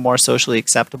that's become more socially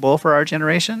acceptable for our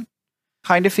generation.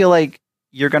 Kind of feel like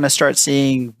you're going to start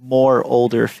seeing more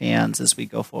older fans as we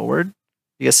go forward,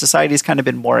 because society's kind of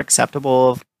been more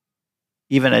acceptable of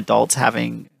even adults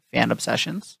having fan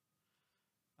obsessions.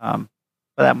 But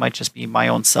that might just be my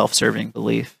own self-serving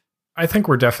belief. I think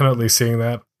we're definitely seeing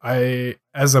that.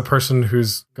 As a person who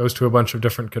goes to a bunch of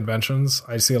different conventions,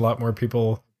 I see a lot more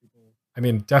people. I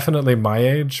mean, definitely my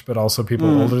age, but also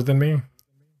people older than me.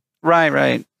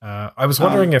 Right. I was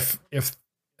wondering if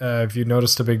you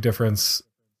noticed a big difference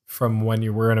from when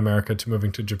you were in America to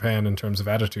moving to Japan in terms of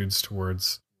attitudes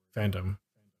towards fandom.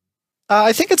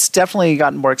 I think it's definitely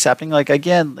gotten more accepting. Like,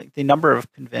 again, like, the number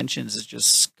of conventions has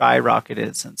just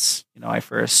skyrocketed since I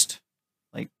first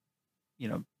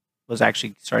was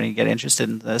actually starting to get interested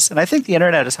in this. And I think the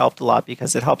internet has helped a lot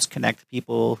because it helps connect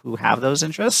people who have those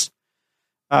interests.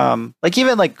 Like,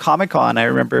 even like Comic-Con, I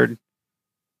remembered,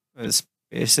 was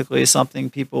basically something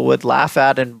people would laugh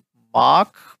at and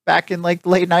mock back in like the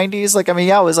late 90s. Like, I mean,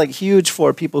 yeah, it was like huge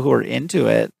for people who were into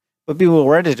it, but people who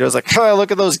weren't into it was like, oh,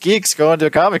 look at those geeks going to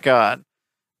Comic-Con.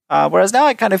 Whereas now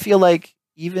I kind of feel like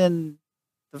even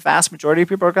the vast majority of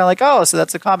people are kind of like, oh, so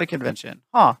that's a comic convention.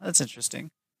 Huh, that's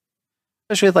interesting.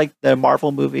 Especially with like the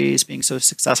Marvel movies being so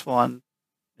successful in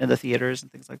the theaters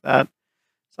and things like that.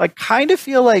 So I kind of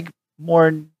feel like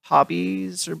more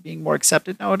hobbies are being more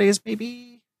accepted nowadays,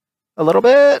 maybe a little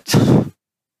bit.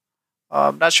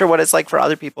 I'm not sure what it's like for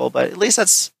other people, but at least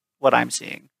that's what I'm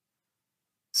seeing.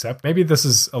 Except maybe this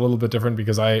is a little bit different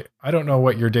because I don't know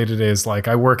what your day-to-day is like.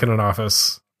 I work in an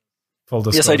office, full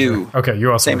disclosure. Yes, I do. Okay,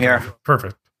 you also Same here.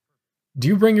 Perfect. Do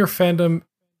you bring your fandom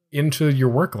into your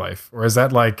work life, or is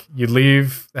that like you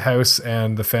leave the house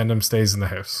and the fandom stays in the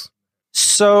house?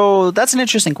 So that's an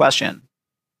interesting question,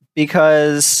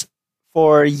 because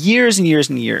for years and years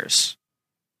and years,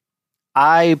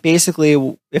 I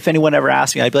basically, if anyone ever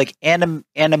asked me, I'd be like, Animu,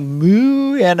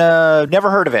 and never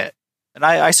heard of it. And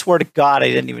I swear to God, I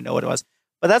didn't even know what it was.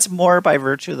 But that's more by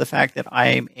virtue of the fact that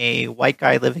I'm a white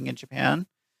guy living in Japan.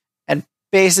 And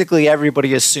basically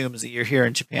everybody assumes that you're here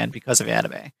in Japan because of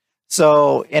anime.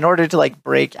 So in order to like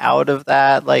break out of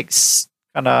that, like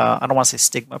kind of, I don't want to say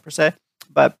stigma per se,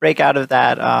 but break out of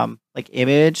that like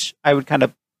image, I would kind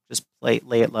of just lay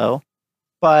it low.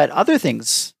 But other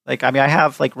things, like, I mean, I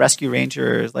have like Rescue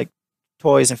Rangers, like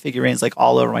toys and figurines, like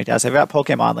all over my desk. I've got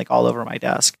Pokemon like all over my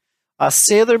desk.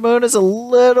 Sailor Moon is a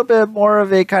little bit more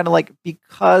of a kind of like,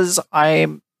 because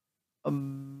I'm a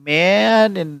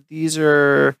man and these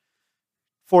are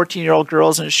 14-year-old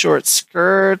girls in short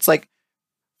skirts, like,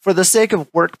 for the sake of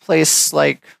workplace,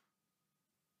 like,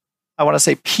 I want to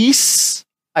say peace,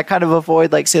 I kind of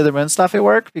avoid like Sailor Moon stuff at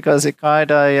work because it kind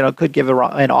of, could give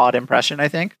an odd impression, I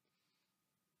think.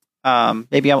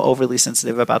 Maybe I'm overly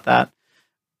sensitive about that.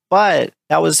 But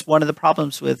that was one of the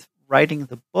problems with writing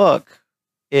the book,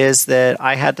 is that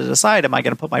I had to decide, am I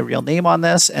going to put my real name on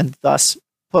this and thus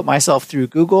put myself through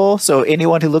Google? So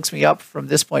anyone who looks me up from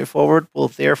this point forward will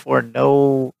therefore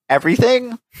know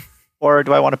everything? Or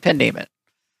do I want to pen name it?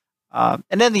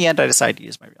 And in the end, I decided to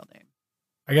use my real name.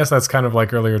 I guess that's kind of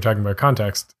like earlier talking about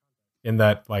context, in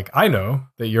that, like, I know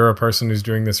that you're a person who's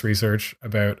doing this research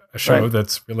about a show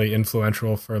that's really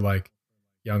influential for like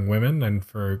young women and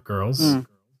for girls.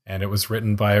 And it was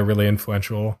written by a really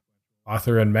influential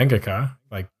author and mangaka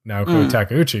like Naoko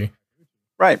Takeuchi.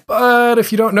 Right. But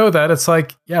if you don't know that, it's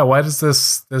like, yeah, why does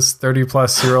this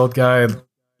 30-plus-year-old guy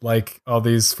like all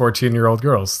these 14-year-old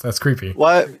girls? That's creepy.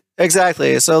 What?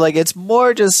 Exactly. So like, it's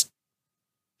more just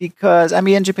because, I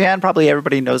mean, in Japan, probably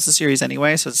everybody knows the series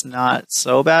anyway, so it's not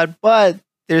so bad, but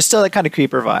there's still that kind of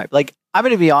creeper vibe. Like, I'm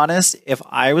going to be honest, if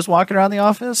I was walking around the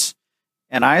office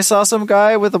and I saw some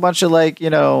guy with a bunch of like,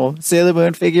 Sailor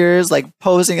Moon figures, like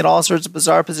posing in all sorts of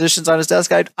bizarre positions on his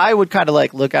desk, I would kind of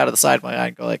like look out of the side of my eye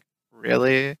and go like,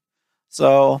 really?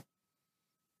 So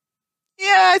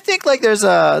yeah, I think like there's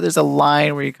a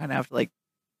line where you kind of have to like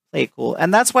play it cool.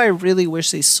 And that's why I really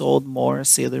wish they sold more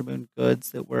Sailor Moon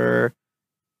goods that were,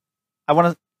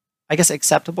 I guess,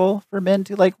 acceptable for men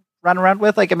to like run around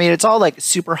with. Like, I mean, it's all like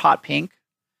super hot pink.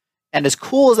 And as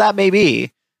cool as that may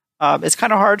be, it's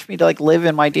kind of hard for me to like live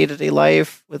in my day-to-day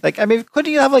life with like, I mean,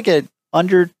 couldn't you have like a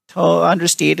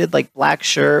understated like black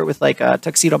shirt with like a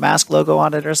Tuxedo Mask logo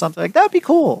on it or something? Like that would be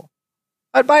cool.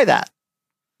 I'd buy that.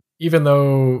 Even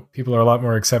though people are a lot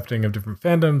more accepting of different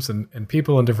fandoms and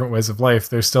people in different ways of life,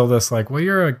 there's still this like, well,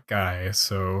 you're a guy,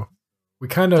 so we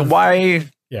kind of why?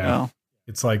 Yeah,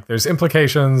 it's like there's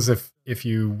implications if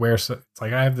you wear. It's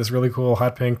like I have this really cool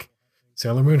hot pink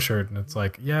Sailor Moon shirt, and it's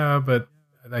like, yeah, but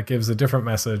that gives a different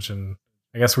message, and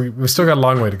I guess we've still got a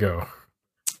long way to go.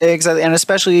 Exactly, and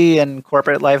especially in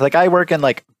corporate life, like I work in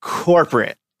like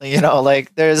corporate, like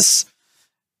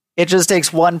it just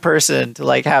takes one person to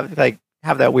like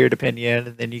have that weird opinion,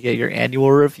 and then you get your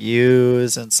annual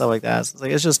reviews and stuff like that. So it's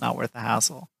like it's just not worth the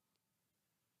hassle.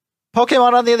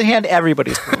 Pokemon, on the other hand,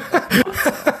 everybody's cool with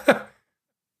Pokemon.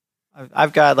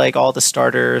 I've got like all the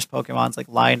starters Pokemons like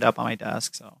lined up on my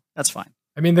desk, so that's fine.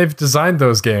 I mean, they've designed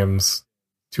those games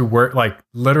to work, like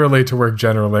literally to work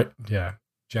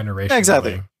generationally.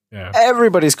 Exactly. Yeah,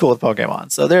 everybody's cool with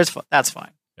Pokemon, so that's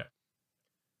fine. Yeah.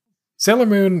 Sailor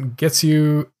Moon gets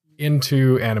you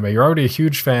into anime. You're already a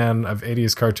huge fan of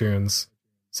 80s cartoons.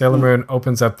 Sailor Moon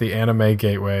opens up the anime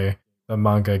gateway, the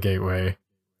manga gateway.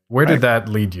 Where did that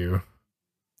lead you?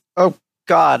 Oh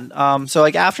God. So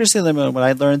like after Sailor Moon, when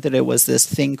I learned that it was this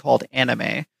thing called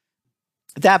anime,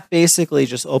 that basically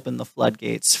just opened the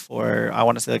floodgates for, I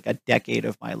want to say, like a decade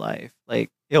of my life. Like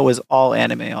it was all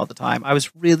anime all the time. I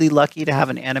was really lucky to have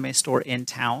an anime store in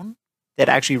town that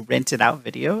actually rented out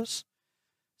videos.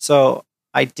 So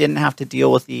I didn't have to deal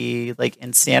with the like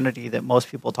insanity that most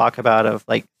people talk about of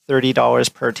like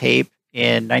 $30 per tape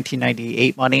in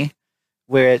 1998 money,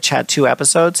 where it had 2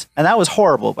 episodes. And that was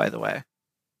horrible, by the way.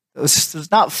 It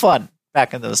was not fun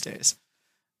back in those days.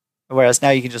 Whereas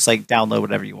now you can just like download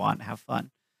whatever you want and have fun.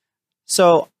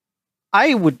 So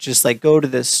I would just like go to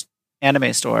this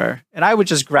anime store and I would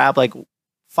just grab like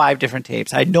 5 different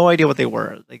tapes. I had no idea what they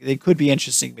were. Like they could be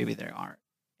interesting, maybe they aren't.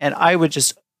 And I would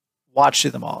just watch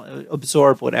through them all,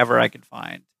 absorb whatever I could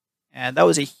find. And that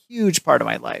was a huge part of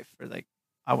my life for like,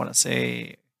 I want to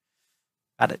say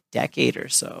about a decade or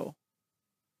so.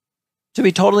 To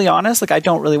be totally honest, like I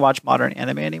don't really watch modern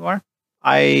anime anymore.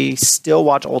 I still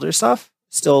watch older stuff,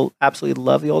 still absolutely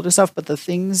love the older stuff, but the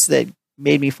things that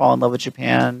made me fall in love with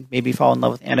Japan, made me fall in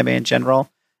love with anime in general,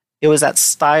 it was that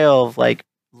style of like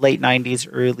late 90s,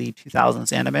 early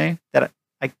 2000s anime that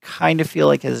I kind of feel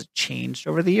like has changed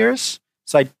over the years.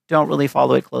 So I don't really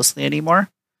follow it closely anymore,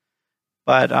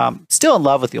 but still in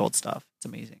love with the old stuff. It's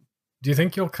amazing. Do you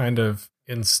think you'll kind of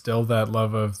instill that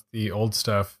love of the old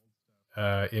stuff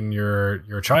in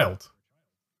your child?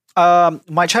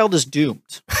 My child is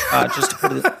doomed, just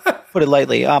to put it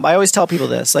lightly. I always tell people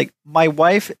this, like my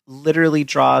wife literally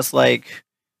draws like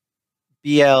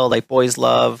BL, like boys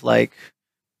love, like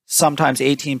sometimes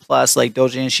 18 plus, like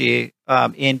doujinshi,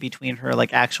 in between her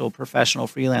like actual professional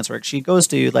freelance work. She goes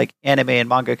to like anime and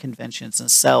manga conventions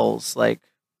and sells like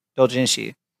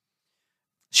doujinshi.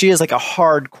 She is like a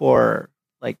hardcore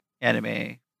like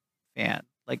anime fan.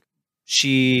 Like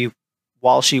she,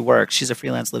 while she works, she's a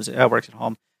freelance, works at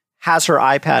home, has her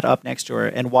iPad up next to her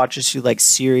and watches you like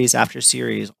series after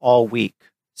series all week.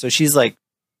 So she's like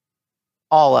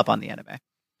all up on the anime.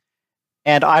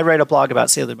 And I write a blog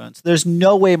about Sailor Moon. So there's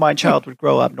no way my child would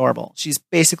grow up normal. She's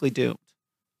basically doomed.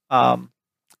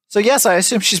 So yes, I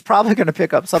assume she's probably going to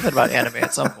pick up something about anime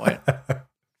at some point.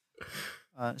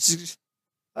 I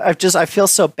feel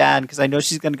so bad because I know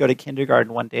she's going to go to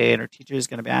kindergarten one day and her teacher is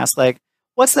going to be asked like,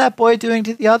 what's that boy doing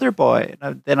to the other boy?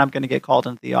 And then I'm going to get called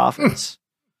into the office.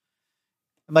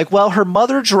 I'm like, well, her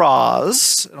mother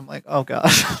draws. And I'm like, oh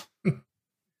gosh.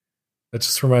 That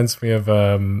just reminds me of,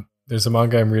 there's a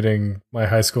manga I'm reading, My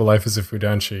High School Life as a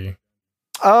Fudanshi.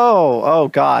 Oh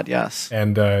God, yes.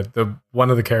 And one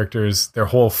of the characters, their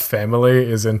whole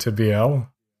family is into BL.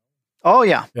 Oh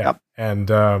yeah. Yep.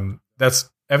 And that's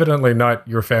evidently not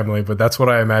your family, but that's what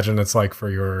I imagine it's like for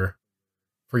your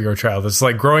child. It's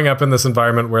like growing up in this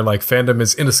environment where like fandom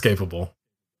is inescapable.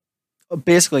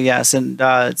 Basically, yes. And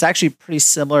it's actually pretty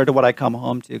similar to what I come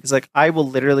home to, because like I will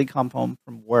literally come home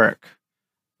from work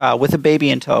with a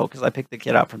baby in tow because I picked the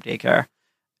kid up from daycare,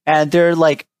 and they're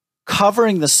like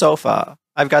covering the sofa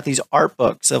I've got these art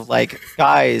books of like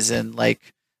guys in like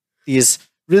these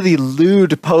really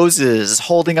lewd poses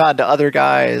holding on to other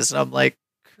guys. And I'm like,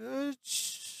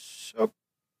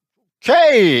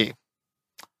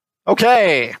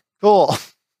 okay, cool.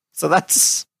 So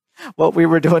that's what we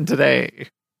were doing today.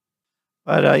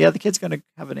 But yeah, the kid's going to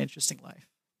have an interesting life.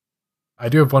 I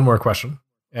do have one more question,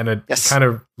 and it kind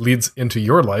of leads into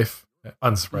your life,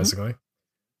 unsurprisingly. Mm-hmm.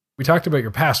 We talked about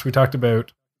your past. We talked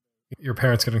about your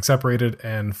parents getting separated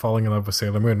and falling in love with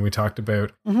Sailor Moon. We talked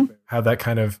about how that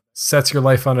kind of sets your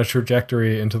life on a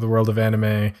trajectory into the world of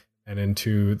anime and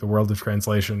into the world of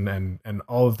translation and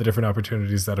all of the different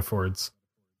opportunities that affords.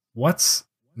 What's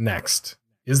next?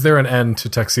 Is there an end to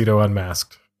Tuxedo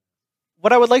Unmasked?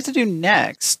 What I would like to do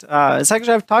next, is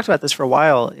actually I've talked about this for a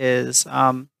while, is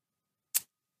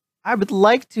I would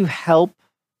like to help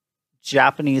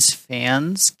Japanese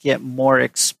fans get more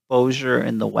exposure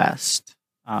in the West.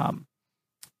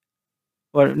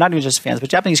 Or not even just fans, but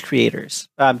Japanese creators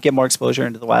get more exposure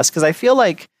into the West. Because I feel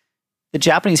like the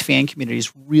Japanese fan community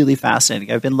is really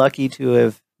fascinating. I've been lucky to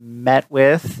have met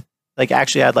with, like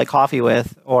actually had like coffee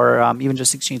with, or even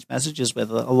just exchanged messages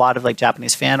with a lot of like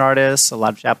Japanese fan artists, a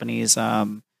lot of Japanese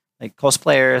like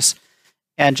cosplayers.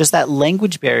 And just that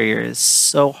language barrier is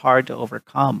so hard to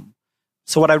overcome.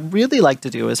 So what I'd really like to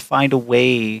do is find a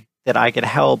way that I could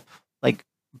help like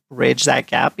bridge that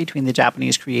gap between the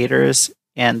Japanese creators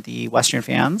and the Western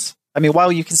fans. I mean,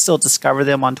 while you can still discover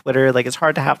them on Twitter, like it's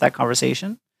hard to have that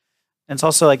conversation. And it's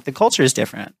also like the culture is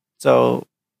different. So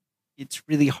it's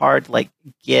really hard to like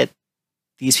get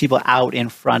these people out in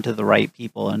front of the right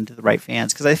people and to the right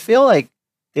fans. Because I feel like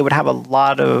they would have a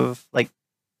lot of like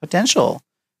potential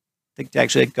to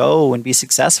actually go and be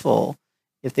successful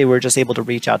if they were just able to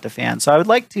reach out to fans. So I would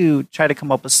like to try to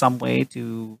come up with some way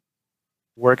to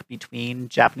work between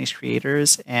Japanese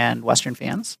creators and Western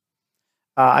fans.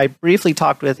 I briefly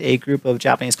talked with a group of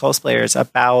Japanese cosplayers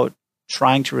about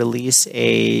trying to release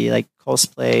a like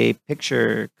cosplay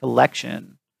picture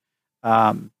collection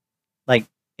like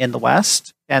in the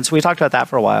West. And so we talked about that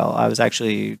for a while. I was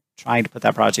actually trying to put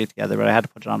that project together, but I had to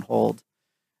put it on hold.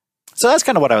 So that's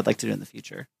kind of what I would like to do in the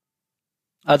future.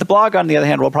 The blog, on the other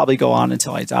hand, will probably go on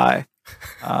until I die.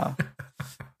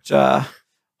 Which,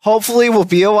 hopefully will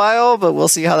be a while, but we'll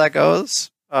see how that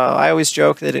goes. I always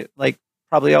joke that it like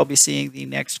probably I'll be seeing the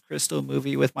next Crystal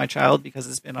movie with my child because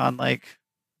it's been on like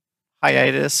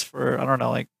hiatus for, I don't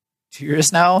know, like 2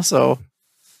 years now. So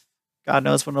God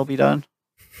knows when it'll be done.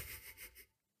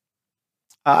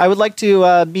 I would like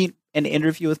to meet and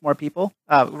interview with more people.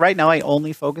 Right now, I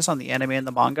only focus on the anime and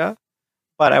the manga.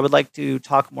 But I would like to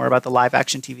talk more about the live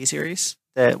action TV series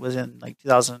that was in like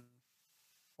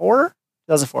 2004,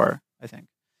 I think.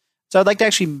 So I'd like to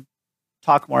actually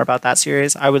talk more about that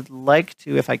series. I would like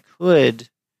to, if I could,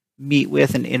 meet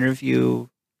with and interview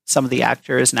some of the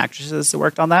actors and actresses that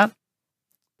worked on that.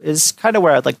 Is kind of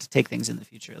where I'd like to take things in the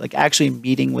future. Like actually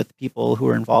meeting with people who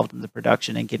are involved in the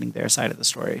production and getting their side of the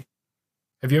story.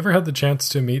 Have you ever had the chance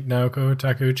to meet Naoko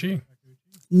Takeuchi?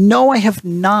 No, I have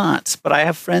not, but I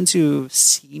have friends who've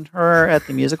seen her at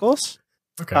the musicals.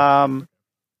 Okay.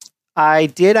 I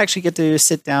did actually get to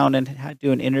sit down and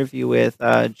do an interview with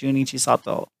Junichi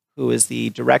Sato, who is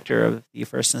the director of the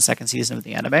first and second season of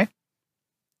the anime,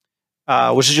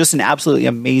 which is just an absolutely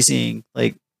amazing,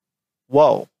 like,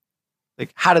 whoa,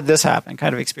 like, how did this happen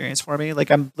kind of experience for me. Like,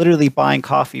 I'm literally buying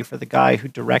coffee for the guy who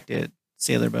directed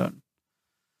Sailor Moon.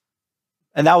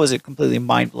 And that was a completely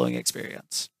mind-blowing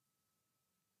experience.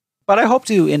 But I hope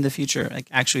to, in the future, like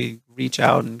actually reach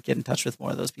out and get in touch with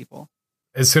more of those people.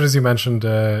 As soon as you mentioned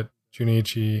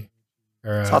Junichi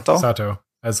or Sato,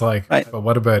 I was like, right. But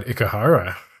what about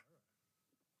Ikuhara?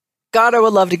 God, I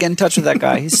would love to get in touch with that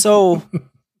guy. He's so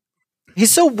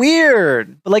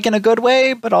weird, but like in a good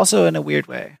way, but also in a weird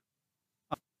way.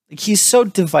 Like he's so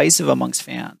divisive amongst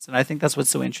fans, and I think that's what's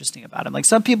so interesting about him. Like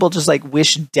some people just like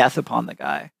wish death upon the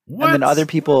guy, and then other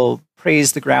people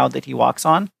praise the ground that he walks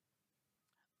on.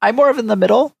 I'm more of in the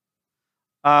middle.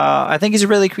 I think he's a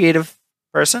really creative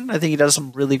person. I think he does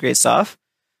some really great stuff.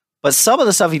 But some of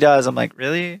the stuff he does, I'm like,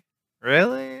 really?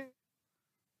 Really?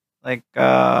 Like,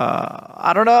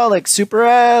 I don't know, like Super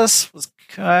S was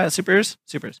Supers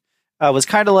was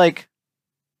kind of like,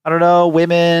 I don't know,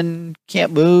 women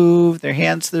can't move, their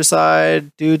hands to their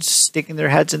side, dudes sticking their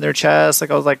heads in their chest.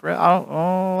 Like I was like,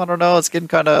 I don't know, it's getting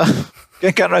kind of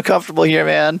uncomfortable here,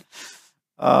 man.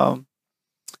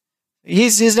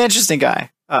 He's an interesting guy.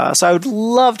 So I would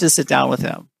love to sit down with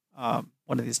him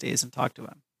one of these days and talk to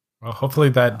him. Well, hopefully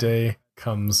that day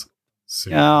comes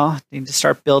soon. Need to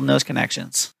start building those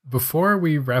connections. Before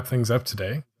we wrap things up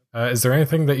today, is there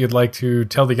anything that you'd like to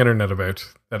tell the internet about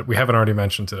that we haven't already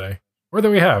mentioned today? Or that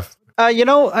we have? I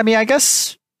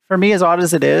guess for me, as odd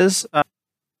as it is,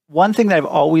 one thing that I've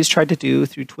always tried to do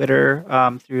through Twitter,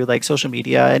 through like social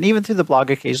media, and even through the blog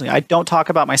occasionally, I don't talk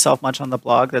about myself much on the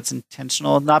blog. That's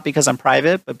intentional, not because I'm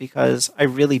private, but because I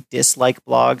really dislike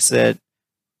blogs that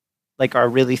like are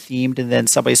really themed and then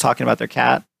somebody's talking about their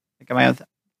cat. Like,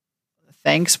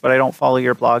 thanks, but I don't follow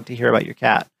your blog to hear about your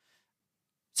cat.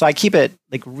 So I keep it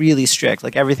like really strict.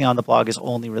 Like everything on the blog is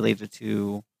only related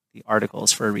to the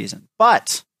articles for a reason.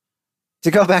 But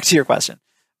to go back to your question,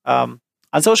 on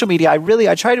social media,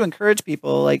 I try to encourage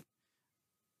people. Like,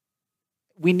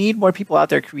 we need more people out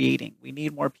there creating. We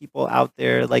need more people out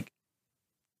there like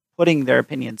putting their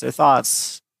opinions, their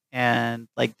thoughts, and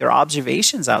like their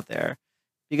observations out there,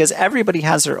 because everybody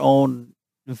has their own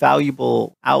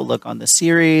valuable outlook on the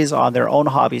series, on their own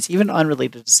hobbies, even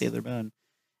unrelated to Sailor Moon.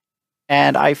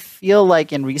 And I feel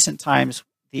like in recent times,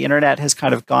 the internet has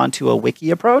kind of gone to a wiki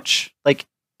approach. Like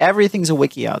everything's a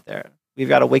wiki out there. We've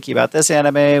got a wiki about this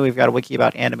anime. We've got a wiki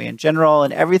about anime in general,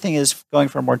 and everything is going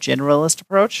for a more generalist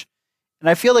approach. And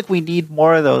I feel like we need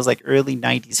more of those like early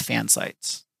 90s fan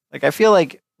sites. Like I feel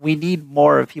like we need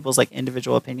more of people's like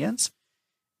individual opinions.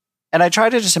 And I try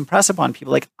to just impress upon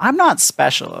people, like, I'm not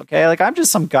special, okay? Like, I'm just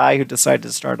some guy who decided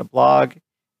to start a blog,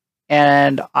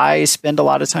 and I spend a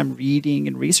lot of time reading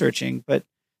and researching, but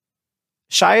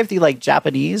shy of the, like,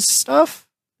 Japanese stuff,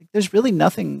 like, there's really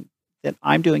nothing that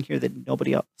I'm doing here that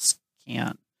nobody else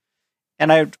can. And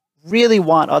I really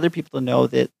want other people to know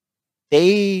that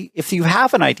if you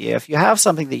have an idea, if you have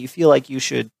something that you feel like you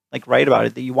should, like, write about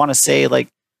it, that you want to say, like,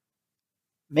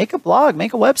 make a blog,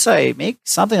 make a website, make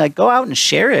something, like go out and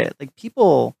share it. Like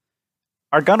people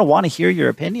are going to want to hear your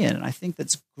opinion. And I think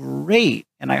that's great.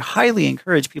 And I highly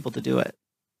encourage people to do it.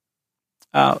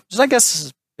 I guess this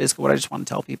is basically what I just want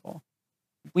to tell people.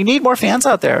 We need more fans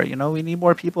out there. We need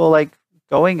more people like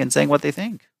going and saying what they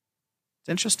think. It's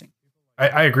interesting.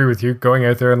 I agree with you. Going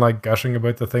out there and like gushing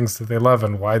about the things that they love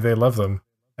and why they love them.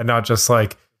 And not just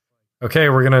like, okay,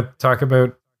 we're going to talk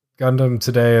about Gundam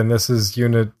today, and this is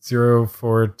Unit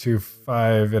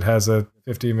 0425. It has a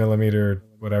 50 millimeter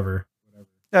whatever.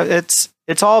 It's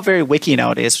all very wiki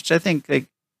nowadays, which I think like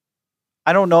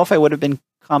I don't know if I would have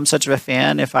become such of a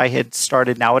fan if I had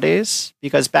started nowadays,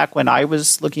 because back when I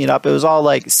was looking it up, it was all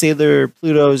like Sailor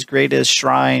Pluto's greatest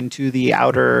shrine to the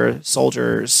outer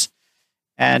soldiers,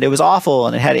 and it was awful,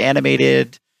 and it had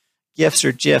animated GIFs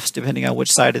or GIFs depending on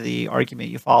which side of the argument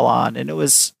you fall on, and it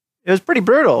was pretty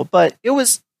brutal, but it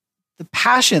was the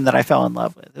passion that I fell in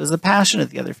love with. It was the passion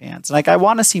of the other fans. And like, I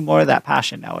want to see more of that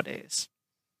passion nowadays.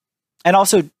 And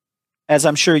also, as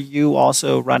I'm sure you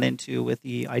also run into with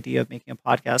the idea of making a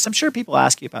podcast, I'm sure people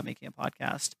ask you about making a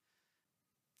podcast.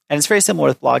 And it's very similar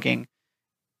with blogging,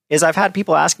 is I've had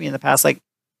people ask me in the past, like,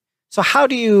 so how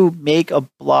do you make a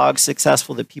blog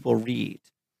successful that people read?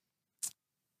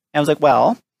 And I was like,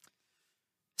 well,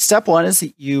 step one is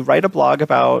that you write a blog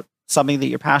about something that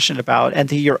you're passionate about, and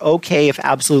that you're okay if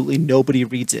absolutely nobody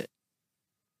reads it.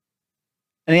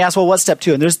 And he asked, well, what's step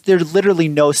two? And there's literally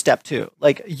no step two.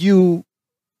 Like, you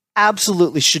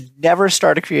absolutely should never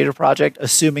start a creative project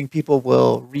assuming people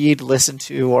will read, listen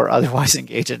to, or otherwise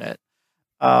engage in it.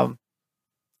 And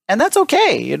that's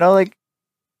okay. Like,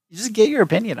 you just get your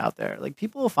opinion out there. Like,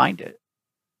 people will find it.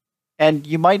 And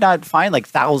you might not find like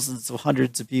thousands of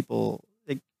hundreds of people.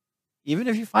 Even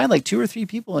if you find like 2 or 3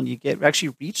 people and you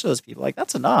actually reach those people, like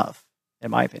that's enough,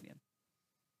 in my opinion.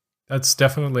 That's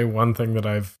definitely one thing that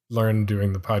I've learned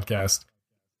doing the podcast.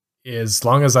 As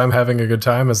long as I'm having a good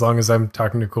time, as long as I'm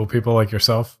talking to cool people like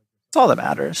yourself, that's all that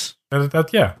matters.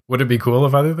 Yeah. Would it be cool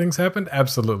if other things happened?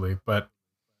 Absolutely. But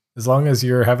as long as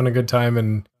you're having a good time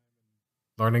and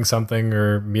learning something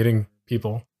or meeting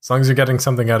people, as long as you're getting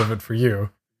something out of it for you,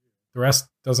 the rest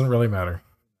doesn't really matter.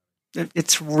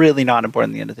 It's really not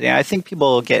important at the end of the day. I think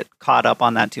people get caught up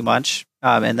on that too much,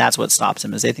 and that's what stops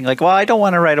them. Is they think like, well, I don't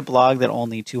want to write a blog that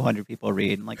only 200 people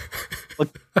read. And like, well,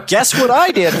 guess what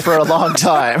I did for a long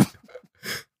time.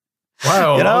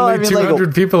 Wow, only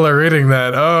 200 people are reading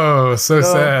that. Oh, so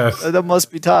sad. That must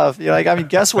be tough.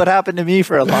 Guess what happened to me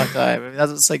for a long time.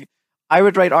 That's what's like. I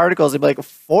would write articles and be like,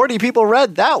 40 people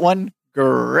read that one.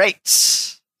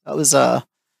 Great. That was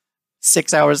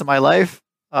 6 hours of my life.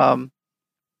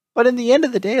 But in the end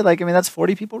of the day, that's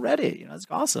 40 people read it. It's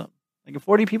awesome. Like, if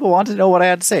 40 people want to know what I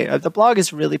had to say, the blog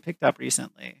has really picked up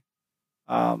recently.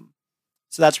 So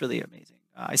that's really amazing.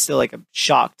 I still I'm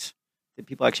shocked that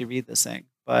people actually read this thing,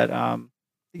 but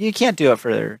you can't do it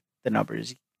for the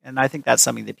numbers. And I think that's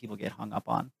something that people get hung up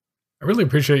on. I really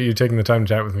appreciate you taking the time to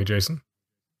chat with me, Jason.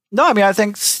 No, I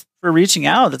think for reaching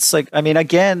out, it's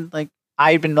again,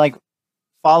 I've been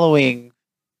following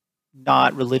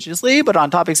not religiously, but on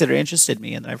topics that are interested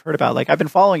me and that I've heard about. Like, I've been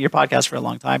following your podcast for a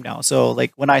long time now. So,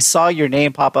 like, when I saw your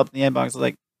name pop up in the inbox, I was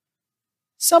like,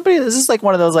 is this like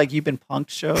one of those, like, You've Been Punked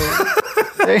shows?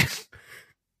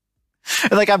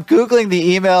 And, like, I'm Googling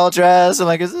the email address. I'm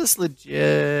like, is this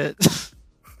legit?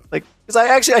 Like,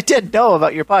 because I did know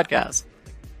about your podcast.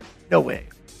 No way.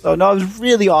 So, no, I was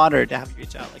really honored to have you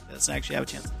reach out like this and actually have a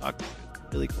chance to talk to you.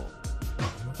 Really cool.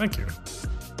 Oh, well, thank you.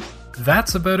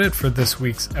 That's about it for this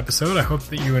week's episode. I hope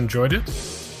that you enjoyed it.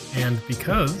 And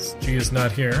because G is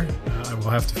not here, I will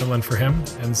have to fill in for him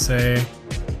and say,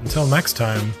 until next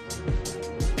time,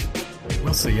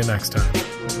 we'll see you next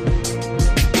time.